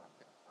know,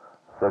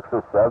 6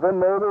 or 7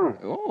 maybe.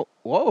 Oh,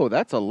 whoa,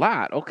 that's a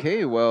lot.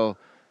 Okay, well,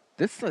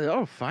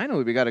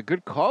 finally we got a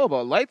good call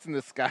about lights in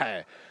the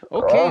sky.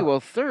 Okay, well,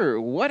 sir,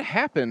 what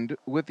happened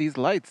with these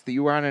lights?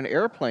 You were on an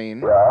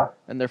airplane,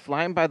 and they're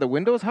flying by the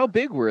windows. How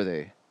big were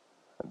they?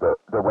 The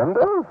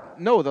windows?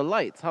 No, the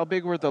lights. How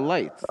big were the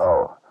lights?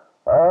 How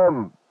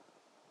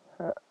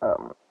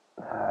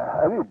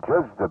do you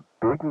judge the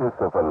bigness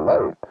of a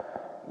light?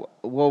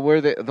 Well,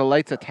 were the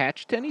lights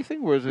attached to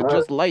anything? Or was it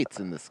just lights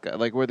in the sky?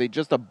 Like, were they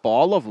just a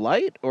ball of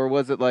light, or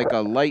was it like a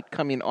light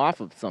coming off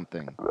of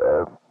something?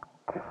 It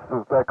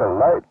was like a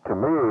light to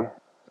me.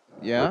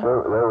 Yeah? They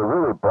were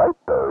really bright,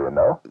 though, you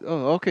know?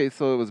 Oh, okay,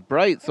 so it was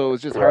bright, so it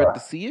was just hard to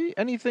see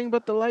anything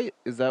but the light?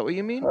 Is that what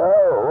you mean? Oh,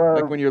 well...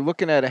 Like when you're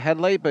looking at a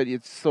headlight, but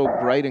it's so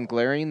bright and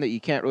glaring that you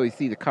can't really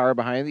see the car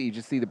behind it, you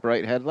just see the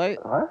bright headlight?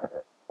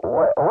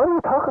 What are you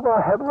talking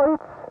about,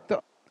 headlights?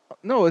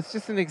 No, it's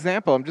just an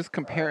example. I'm just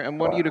comparing. I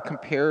want you to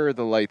compare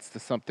the lights to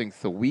something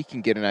so we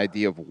can get an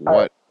idea of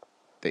what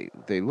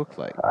they look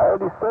like. I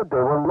already said they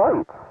were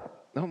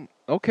lights.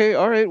 Okay,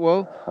 all right,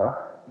 well...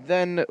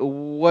 Then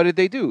what did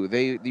they do?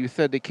 You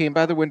said they came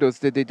by the windows.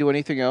 Did they do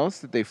anything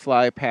else? Did they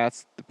fly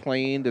past the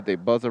plane? Did they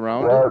buzz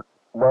around it?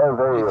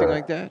 Anything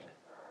like that?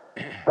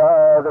 They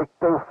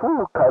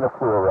kind of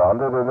flew around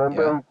it, and then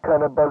they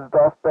kind of buzzed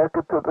off back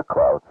into the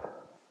clouds.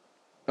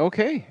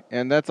 Okay,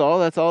 and that's all?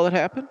 That's all that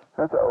happened?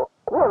 That's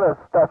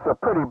a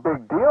pretty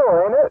big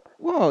deal, ain't it?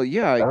 Well,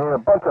 yeah. I mean, a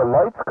bunch of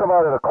lights come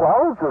out of the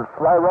clouds and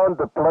fly around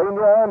the plane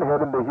you're on,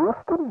 heading to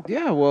Houston?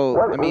 Yeah, well,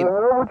 what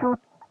would you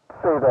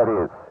say that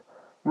is?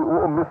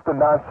 Mr.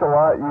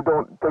 Nonchalant, you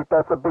don't think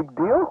that's a big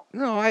deal?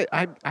 No,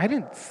 I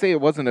didn't say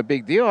it wasn't a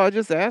big deal. I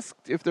just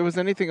asked if there was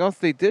anything else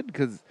they did,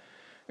 because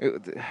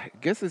I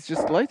guess it's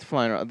just lights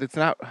flying around. It's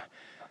not...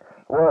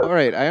 All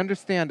right, I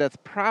understand that's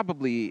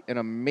probably an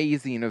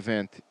amazing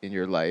event in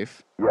your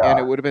life, and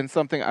it would have been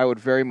something I would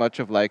very much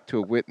have liked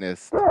to have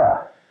witnessed.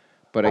 Yeah.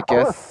 But I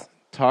guess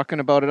talking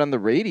about it on the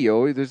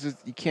radio,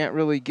 you can't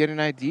really get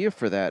an idea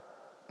for that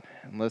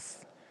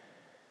unless...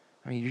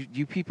 I mean,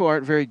 you people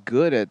aren't very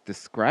good at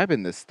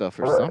describing this stuff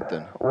or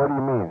something. What do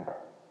you mean?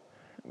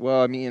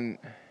 Well, I mean...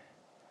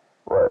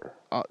 What?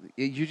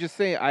 You just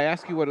say, I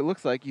ask you what it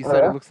looks like. You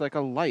said it looks like a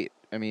light.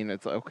 I mean,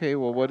 it's okay,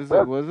 well, what does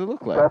it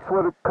look like? That's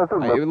what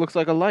it looks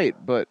like a light,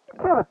 but...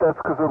 Yeah, but that's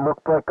because it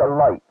looked like a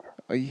light.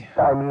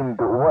 I mean,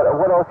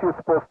 what else are you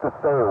supposed to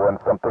say when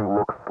something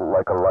looks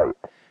like a light?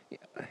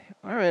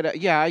 All right,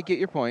 I get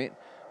your point.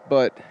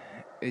 But,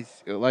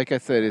 it's like I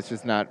said, it's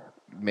just not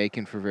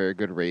making for very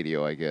good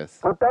radio, I guess.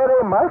 But that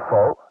ain't my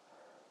fault.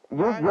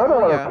 You're the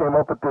one who came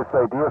up with this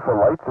idea for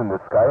lights in the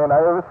sky, and I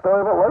have a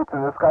story about lights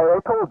in the sky, I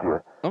told you.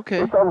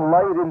 Okay. It's a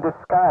light in the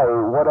sky.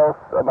 What else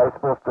am I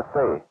supposed to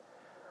say?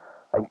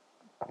 I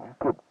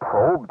get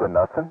probed or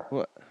nothing.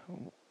 Well,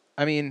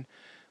 I mean,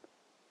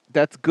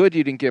 that's good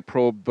you didn't get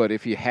probed, but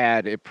if you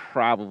had, it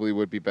probably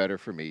would be better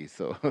for me.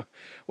 So,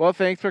 well,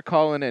 thanks for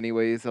calling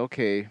anyways.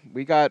 Okay,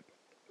 we got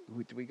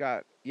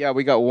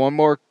one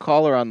more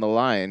caller on the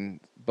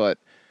line, but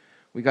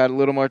we got a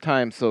little more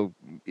time. So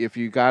if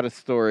you got a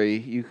story,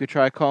 you could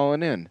try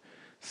calling in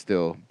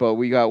still. But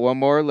we got one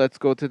more. Let's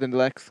go to the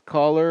next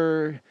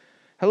caller.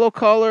 Hello,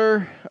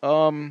 caller.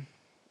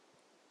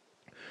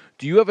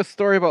 Do you have a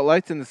story about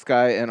lights in the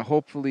sky? And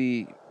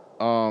hopefully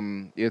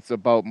it's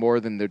about more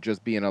than there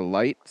just being a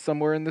light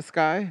somewhere in the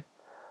sky.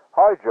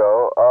 Hi,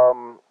 Joe.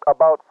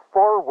 About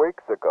 4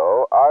 weeks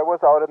ago, I was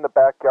out in the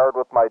backyard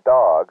with my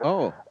dog.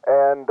 Oh.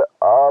 And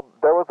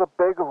there was a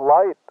big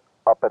light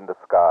up in the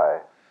sky.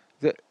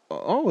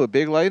 A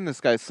big light in the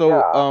sky.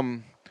 So,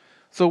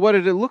 so what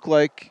did it look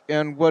like,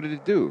 and what did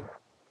it do?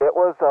 It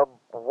was a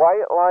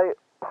white light,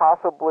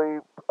 possibly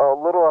a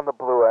little on the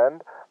blue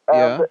end,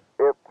 and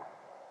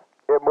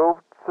it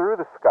moved through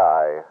the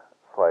sky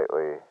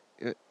slightly.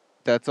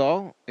 That's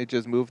all? It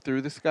just moved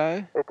through the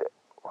sky?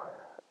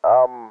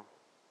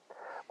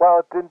 Well,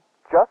 it didn't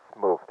just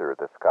move through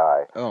the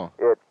sky. Oh.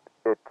 It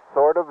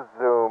sort of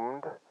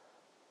zoomed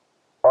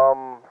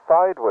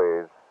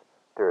sideways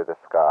through the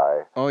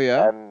sky. Oh,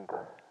 yeah? And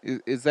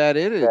is that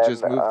it? It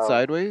just moved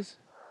sideways?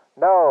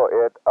 No,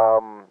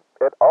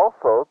 it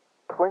also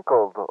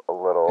twinkled a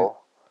little.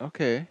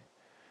 Okay.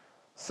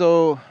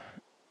 So,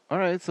 all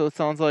right, so it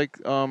sounds like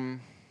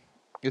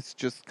it's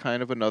just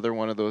kind of another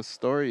one of those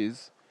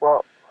stories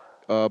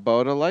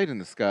about a light in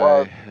the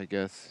sky, I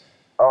guess.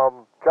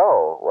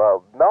 Joe,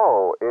 well,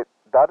 no,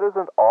 that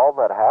isn't all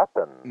that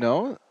happened.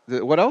 No?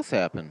 What else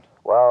happened?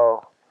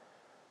 Well,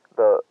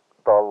 the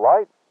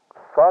light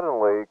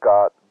suddenly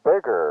got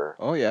bigger.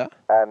 Oh, yeah?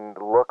 And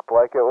looked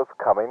like it was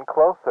coming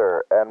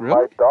closer. And really?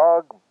 My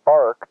dog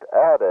barked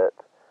at it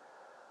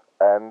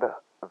and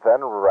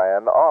then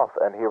ran off.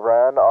 And he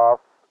ran off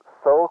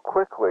so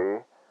quickly,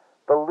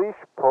 the leash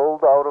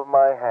pulled out of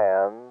my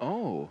hand.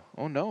 Oh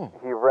no.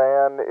 He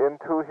ran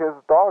into his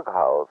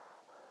doghouse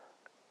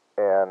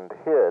and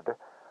hid.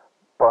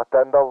 But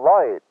then the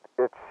light,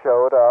 it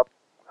showed up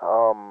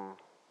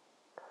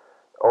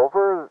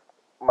over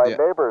my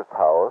neighbor's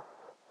house.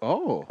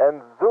 Oh.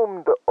 And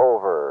zoomed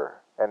over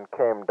and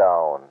came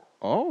down.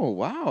 Oh,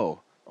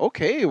 wow.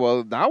 Okay,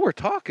 well, now we're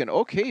talking.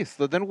 Okay,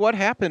 so then what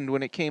happened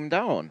when it came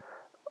down?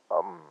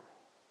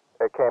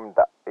 It came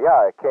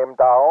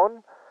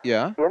down.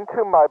 Yeah.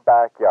 Into my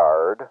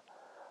backyard,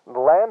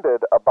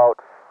 landed about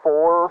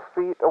 4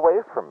 feet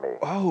away from me.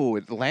 Oh,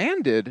 it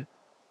landed?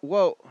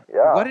 Well,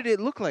 yeah. What did it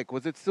look like?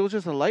 Was it still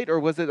just a light, or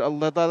was it the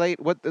light?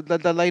 What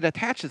the light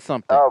attached to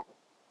something?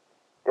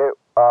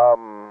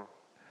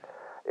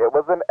 It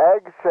was an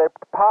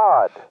egg-shaped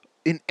pod.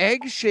 An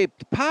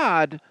egg-shaped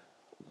pod?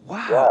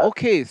 Wow. Yes.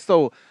 Okay,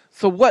 so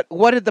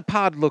what did the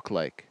pod look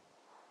like,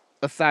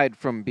 aside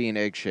from being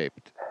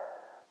egg-shaped?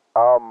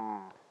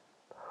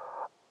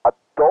 A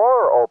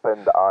door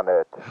opened on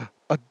it.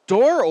 A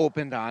door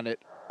opened on it?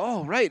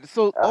 Oh, right.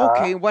 So,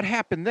 okay, what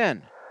happened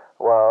then?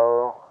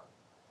 Well,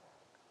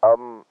 a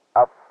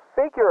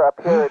figure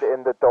appeared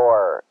in the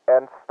door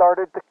and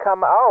started to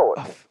come out.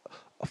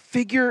 A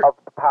figure? Of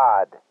the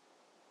pod.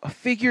 A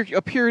figure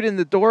appeared in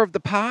the door of the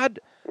pod?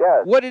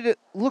 Yes. What did it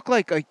look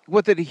like?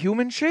 Was it a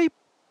human shape?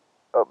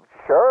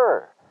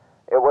 Sure.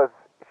 It was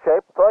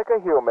shaped like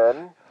a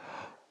human,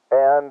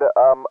 and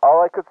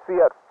all I could see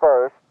at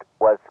first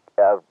was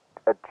a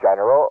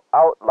general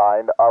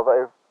outline of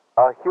a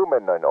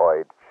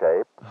humanoid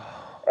shape.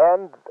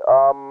 And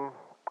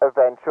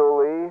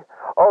eventually,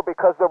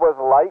 because there was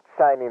light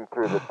shining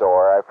through the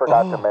door, I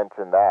forgot to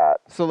mention that.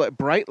 So like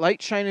bright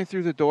light shining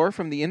through the door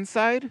from the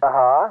inside?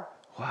 Uh-huh.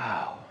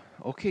 Wow.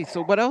 Okay,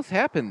 so what else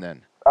happened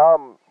then?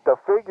 The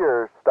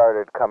figure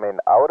started coming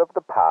out of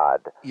the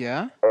pod.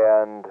 Yeah?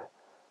 And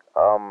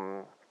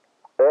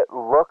it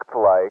looked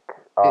like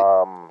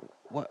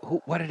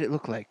what did it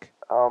look like?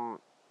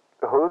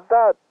 Who's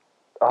that?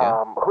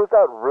 Who's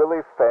that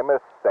really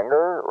famous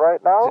singer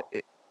right now?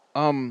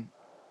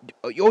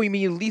 You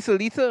mean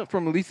Lisa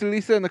from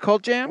Lisa and the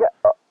Cult Jam?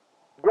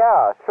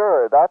 Yeah,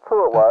 sure. That's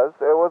who it was.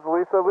 It was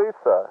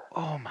Lisa.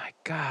 Oh my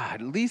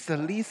God,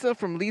 Lisa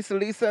from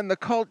Lisa and the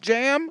Cult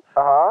Jam?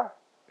 Uh-huh.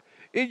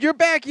 In your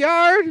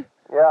backyard?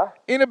 Yeah.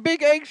 In a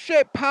big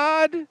egg-shaped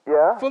pod?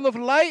 Yeah. Full of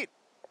light?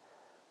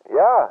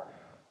 Yeah.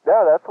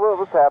 Yeah, that's what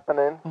was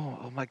happening.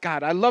 Oh my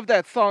God, I love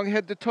that song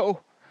Head to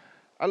Toe.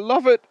 I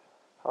love it.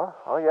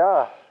 Oh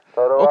yeah.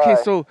 So do Okay,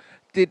 I. so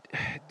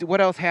what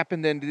else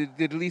happened then?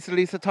 Did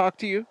Lisa talk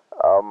to you?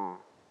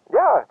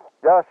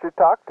 Yeah, she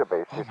talked to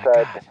me. She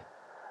said,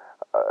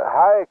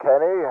 "Hi,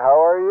 Kenny. How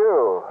are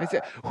you?" I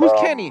said, "Who's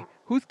Kenny?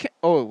 Who's Kenny?"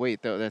 Oh,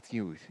 wait, though, that's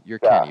you. You're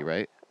Kenny,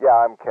 right? Yeah,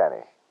 I'm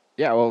Kenny.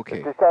 Yeah, okay.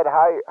 She said,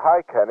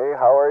 "Hi, Kenny.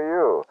 How are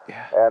you?"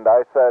 Yeah. And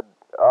I said,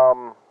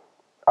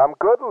 "I'm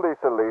good,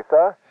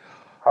 Lisa.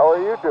 How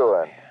are you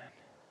doing?"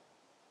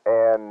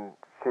 And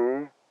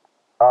she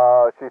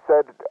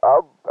said,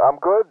 "I'm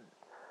good.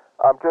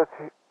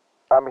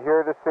 I'm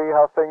here to see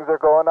how things are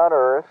going on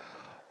Earth."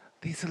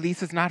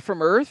 Lisa's not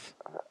from Earth?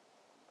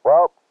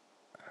 Well,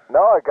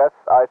 no,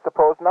 I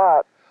suppose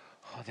not.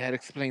 Oh, that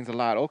explains a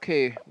lot.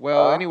 Okay,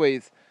 well,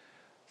 anyways,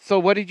 so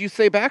what did you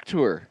say back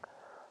to her?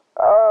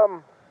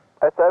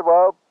 I said,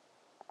 well,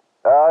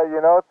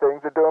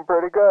 things are doing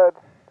pretty good.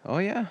 Oh,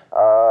 yeah?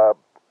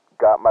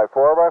 Got my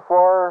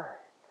 4x4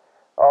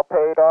 all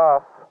paid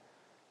off.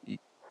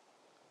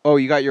 Oh,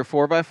 you got your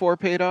 4x4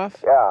 paid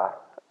off? Yeah,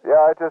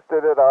 I just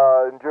did it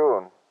in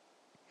June.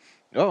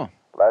 Oh.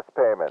 Last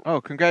payment. Oh,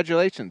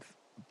 congratulations.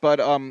 But,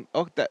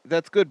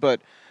 that's good,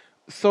 but,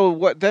 so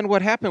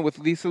what happened with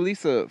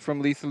Lisa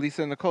from Lisa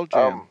and the Cult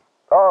Jam?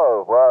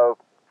 Well,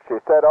 she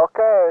said,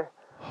 okay,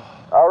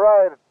 all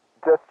right,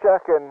 just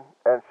checking,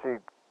 and she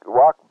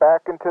walked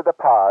back into the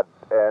pod,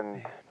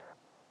 and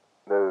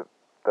the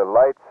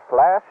lights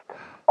flashed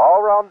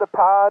all around the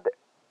pod,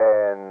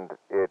 and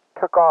it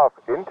took off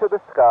into the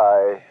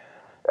sky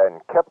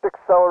and kept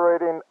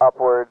accelerating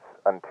upwards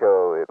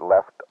until it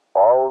left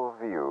all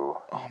view.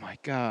 Oh my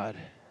God!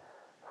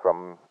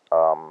 From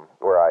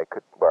where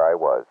I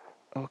was.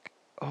 Okay.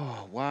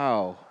 Oh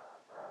wow,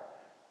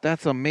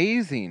 that's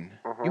amazing!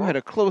 Mm-hmm. You had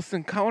a close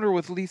encounter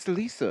with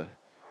Lisa.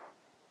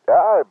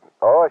 Yeah.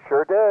 I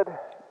sure did.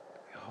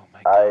 Oh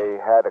my God! I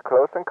had a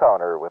close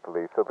encounter with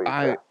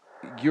Lisa.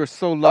 You're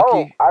so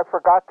lucky. Oh, I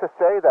forgot to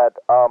say that.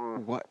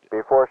 What?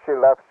 Before she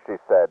left, she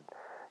said,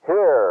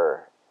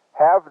 "Here,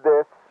 have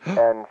this,"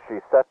 and she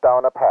set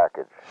down a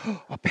package.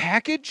 A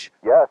package?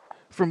 Yes.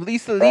 From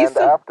Lisa? And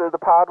after the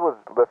pod was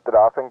lifted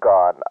off and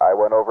gone, I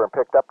went over and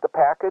picked up the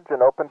package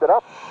and opened it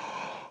up.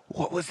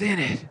 What was in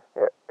it?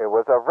 It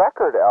was a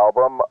record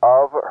album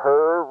of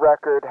her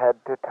record Head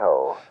to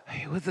Toe.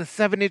 It was a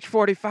 7-inch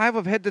 45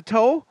 of Head to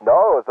Toe?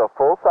 No, it was a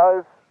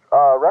full-size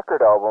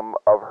record album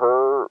of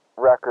her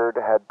record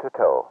Head to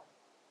Toe.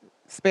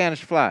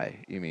 Spanish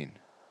Fly, you mean?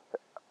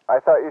 I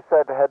thought you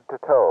said Head to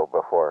Toe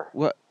before.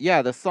 Well,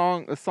 yeah, the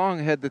song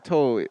Head to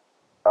Toe.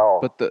 Oh.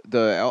 But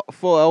the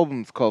full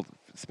album's called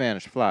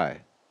Spanish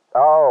Fly.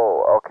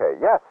 Oh, okay.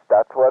 Yes,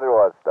 that's what it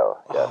was, though.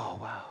 Yes. Oh,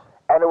 wow.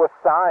 And it was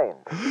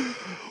signed.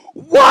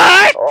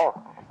 What? Oh.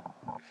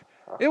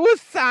 It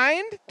was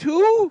signed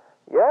too?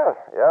 Yeah.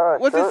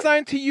 Was it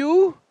signed to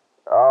you?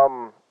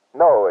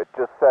 No, it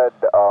just said,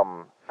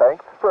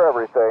 thanks for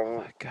everything, oh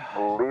my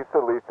God.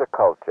 Lisa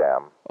Cult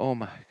Jam. Oh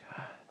my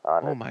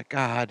God. Oh my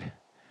God.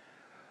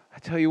 I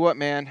tell you what,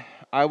 man,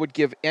 I would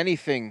give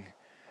anything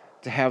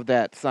to have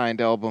that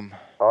signed album.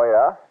 Oh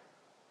yeah?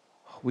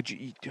 Would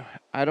you?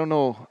 I don't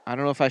know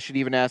if I should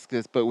even ask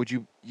this, but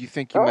you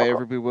think you might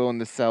ever be willing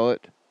to sell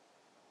it?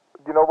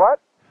 You know what?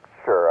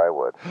 Sure, I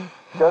would.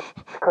 Just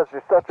because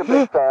you're such a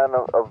big fan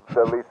of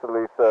the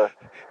Lisa,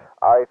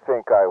 I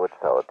think I would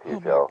sell it to you,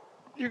 Joe.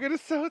 You're gonna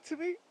sell it to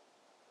me?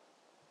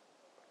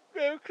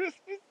 Merry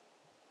Christmas.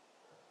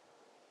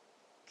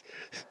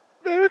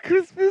 Merry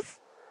Christmas.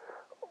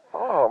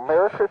 Oh,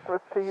 Merry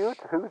Christmas to you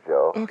too,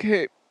 Joe.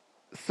 Okay,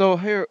 so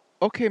here,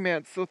 okay,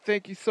 man. So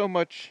thank you so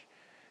much,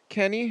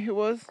 Kenny. It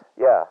was.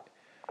 Yeah,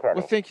 Kenny.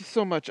 Well, thank you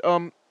so much.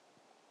 I'm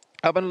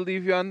gonna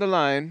leave you on the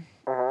line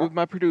with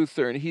my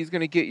producer, and he's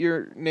gonna get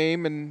your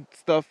name and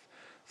stuff,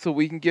 so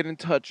we can get in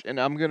touch. And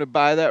I'm gonna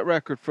buy that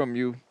record from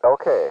you.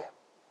 Okay.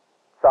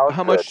 Sounds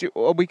How good.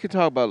 much? We could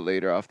talk about it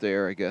later off the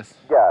air, I guess.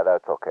 Yeah,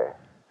 that's okay.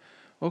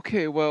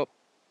 Okay. Well,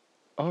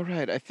 all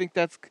right. I think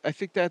that's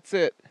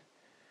it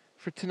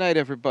for tonight,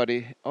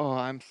 everybody. Oh,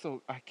 I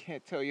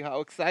can't tell you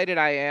how excited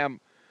I am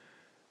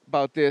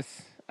about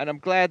this. And I'm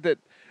glad that,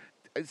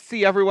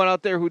 see everyone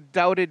out there who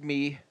doubted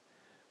me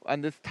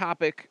on this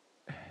topic,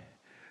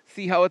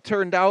 see how it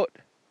turned out.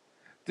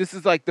 This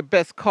is like the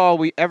best call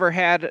we ever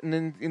had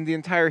in the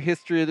entire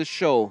history of the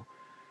show.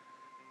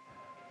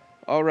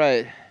 All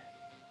right.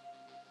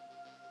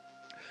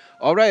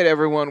 All right,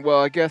 everyone. Well,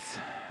 I guess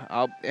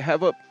I'll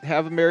have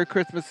a Merry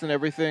Christmas and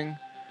everything.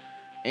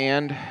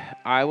 And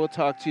I will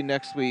talk to you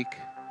next week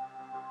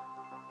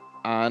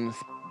on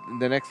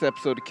the next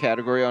episode of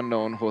Category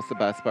Unknown, hosted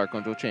by Sparkle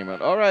and Joe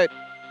Chamberlain. All right.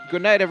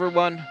 Good night,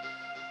 everyone.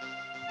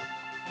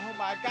 Oh,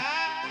 my God.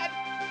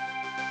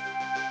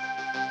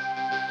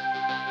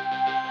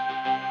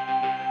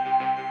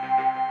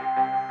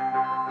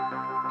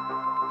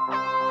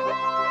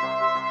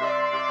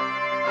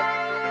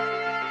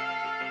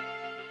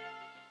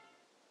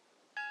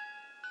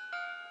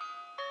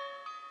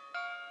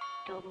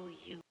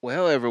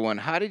 Well, everyone,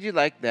 how did you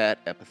like that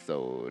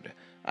episode?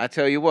 I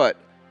tell you what,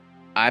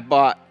 I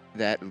bought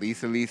that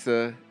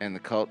Lisa and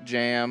the Cult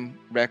Jam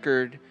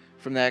record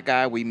from that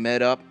guy. We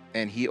met up,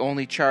 and he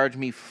only charged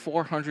me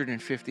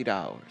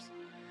 $450.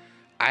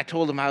 I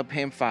told him I would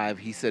pay him $5.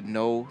 He said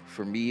no.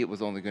 For me, it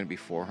was only going to be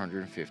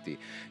 $450.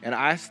 And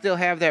I still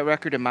have that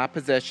record in my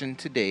possession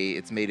today.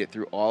 It's made it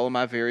through all of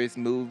my various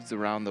moves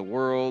around the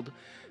world,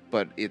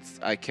 but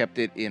I kept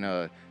it in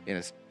a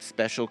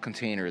special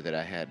container that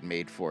I had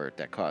made for it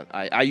that cost.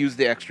 I used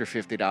the extra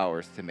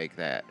 $50 to make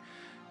that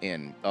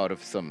out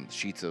of some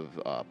sheets of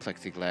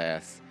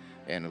plexiglass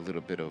and a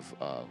little bit of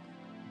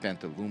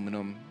bent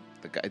aluminum.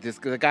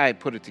 The guy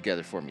put it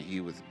together for me. He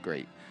was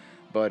great,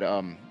 but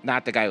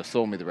not the guy who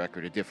sold me the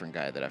record. A different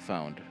guy that I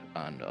found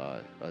on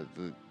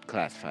the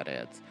classified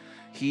ads.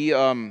 He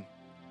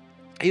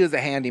was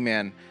a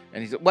handyman,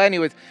 and he said, well,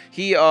 anyways,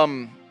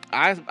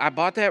 I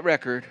bought that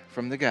record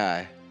from the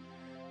guy,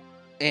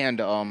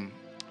 and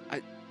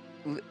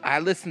I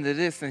listened to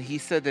this, and he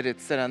said that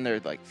it said on there,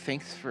 like,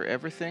 thanks for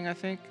everything, I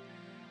think.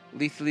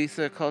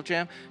 Lisa Cult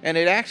Jam. And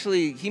it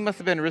actually, he must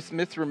have been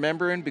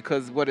misremembering,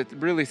 because what it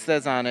really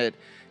says on it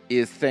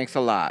is thanks a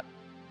lot,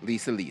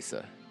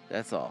 Lisa.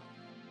 That's all.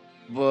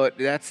 But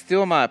that's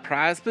still my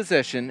prized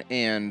possession,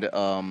 and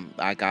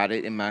I got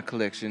it in my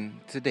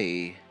collection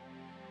today.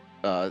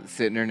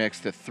 Sitting there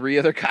next to 3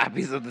 other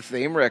copies of the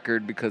same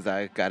record, because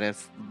I got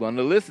one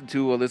to listen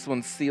to. Well, this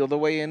one's sealed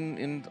away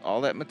in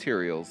all that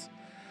materials.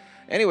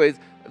 Anyways,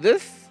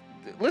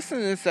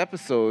 listening to this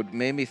episode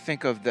made me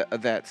think of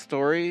that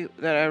story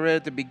that I read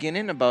at the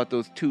beginning about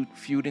those 2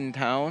 feuding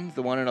towns,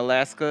 the one in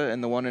Alaska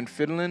and the one in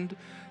Finland,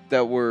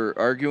 that were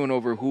arguing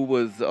over who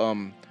was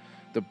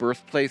the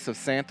birthplace of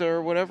Santa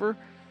or whatever.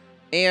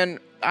 And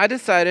I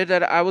decided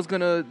that I was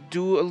going to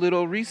do a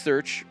little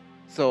research.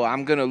 So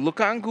I'm going to look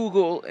on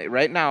Google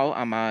right now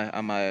on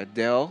my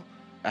Dell.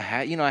 I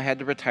had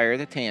to retire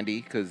the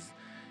Tandy because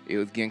it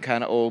was getting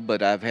kind of old,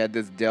 but I've had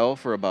this Dell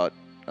for about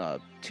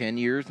 10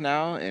 years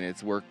now, and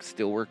it's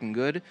still working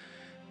good.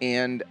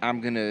 And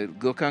I'm going to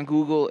look on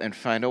Google and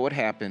find out what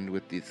happened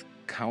with this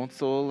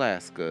Council,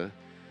 Alaska.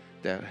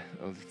 Let's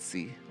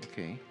see.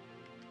 Okay.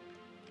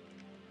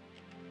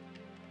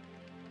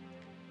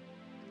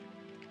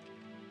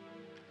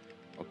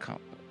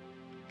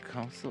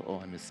 Council. Oh,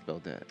 I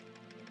misspelled that.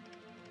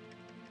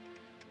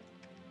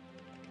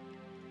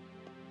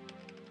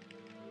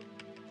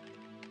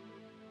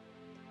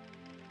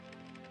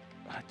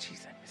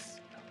 Jeez, I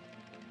misspelled.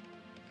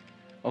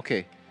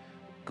 Okay,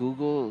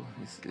 Google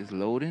is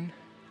loading.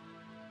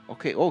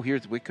 Okay, oh,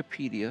 here's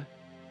Wikipedia.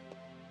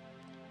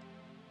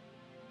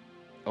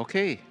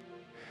 Okay,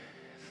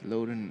 it's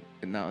loading.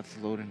 Now it's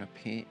loading a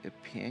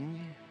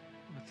ping.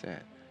 What's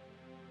that?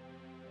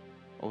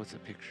 Oh, it's a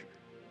picture.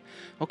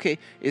 Okay,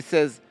 it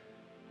says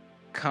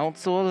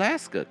Council,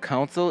 Alaska.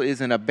 Council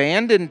is an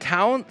abandoned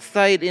town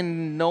site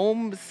in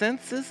Nome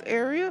census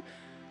area.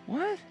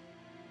 What?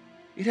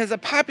 It has a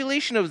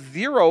population of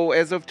 0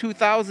 as of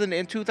 2000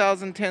 and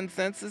 2010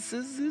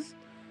 censuses.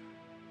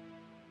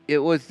 It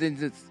was in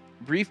this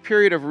brief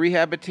period of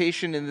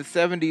rehabilitation in the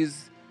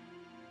 70s.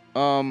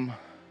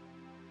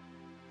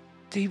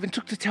 They even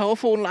took the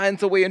telephone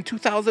lines away in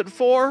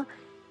 2004.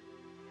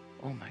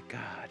 Oh my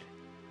God.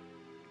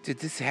 Did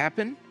this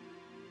happen?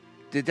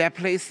 Did that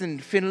place in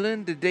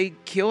Finland, did they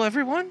kill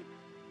everyone?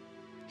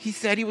 He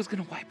said he was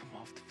going to wipe them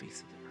off the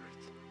face of the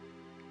earth.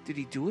 Did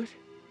he do it?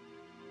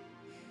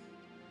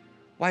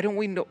 Why don't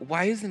we know?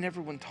 Why isn't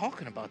everyone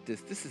talking about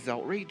this? This is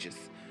outrageous.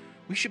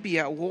 We should be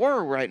at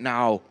war right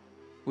now.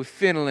 with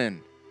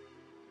Finland.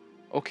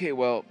 Okay,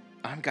 well,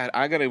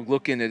 I gotta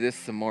look into this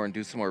some more and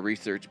do some more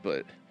research,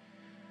 but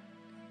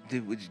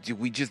did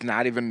we just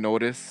not even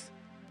notice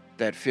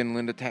that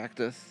Finland attacked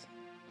us?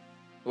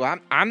 Well,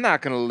 I'm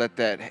not gonna let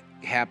that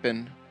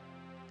happen.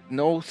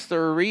 No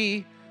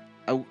siree.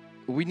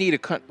 We need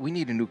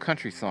a new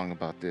country song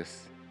about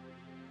this.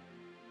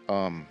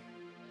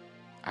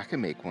 I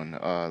can make one.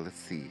 Let's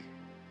see.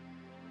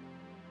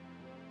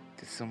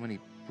 There's so many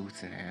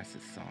Boots and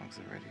Acid songs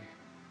already.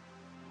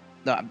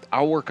 No,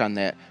 I'll work on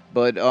that.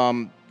 But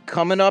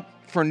coming up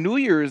for New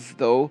Year's,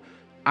 though,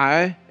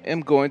 I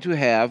am going to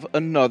have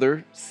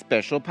another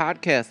special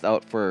podcast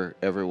out for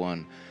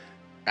everyone.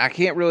 I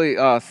can't really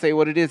say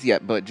what it is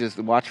yet, but just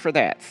watch for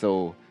that.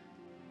 So,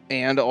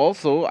 and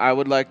also, I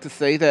would like to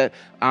say that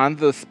on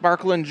the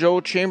Sparklin'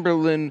 Joe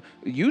Chamberlain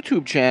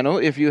YouTube channel,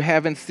 if you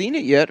haven't seen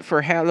it yet,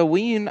 for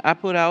Halloween, I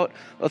put out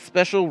a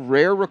special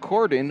rare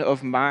recording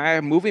of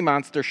my movie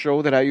monster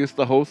show that I used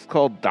to host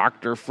called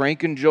Dr.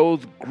 Frank and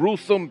Joe's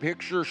Gruesome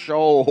Picture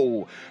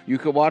Show. You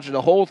can watch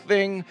the whole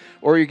thing,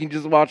 or you can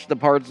just watch the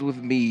parts with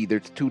me.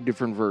 There's 2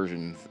 different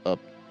versions up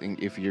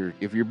if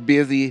you're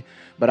busy,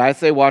 but I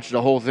say watch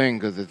the whole thing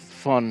because it's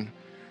fun.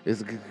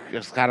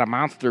 It's got a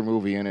monster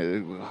movie in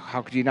it.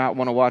 How could you not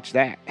want to watch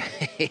that?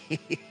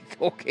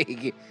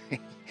 Okay.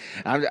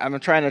 I'm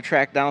trying to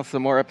track down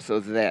some more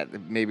episodes of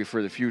that, maybe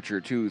for the future,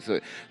 too.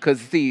 So,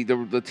 because, see, the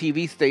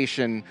TV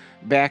station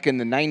back in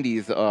the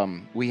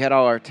 90s, we had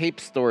all our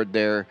tapes stored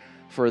there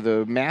for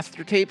the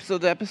master tapes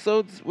of the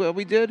episodes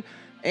we did,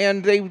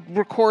 and they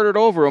recorded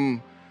over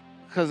them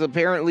because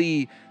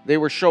apparently they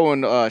were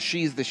showing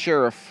She's the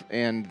Sheriff,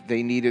 and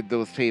they needed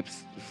those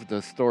tapes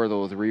to store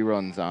those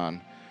reruns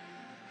on.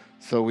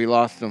 So we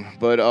lost them.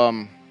 But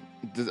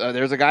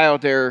there's a guy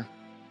out there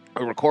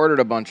who recorded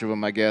a bunch of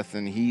them, I guess,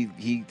 and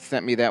he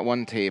sent me that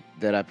one tape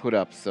that I put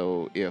up.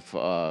 So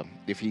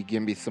if he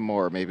give me some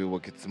more, maybe we'll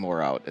get some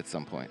more out at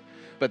some point.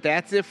 But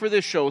that's it for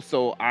this show.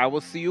 So I will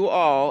see you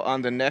all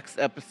on the next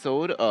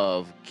episode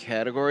of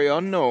Category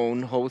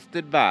Unknown,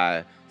 hosted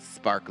by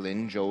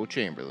Sparklin' Joe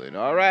Chamberlain.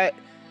 All right.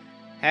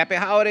 Happy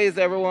holidays,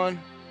 everyone.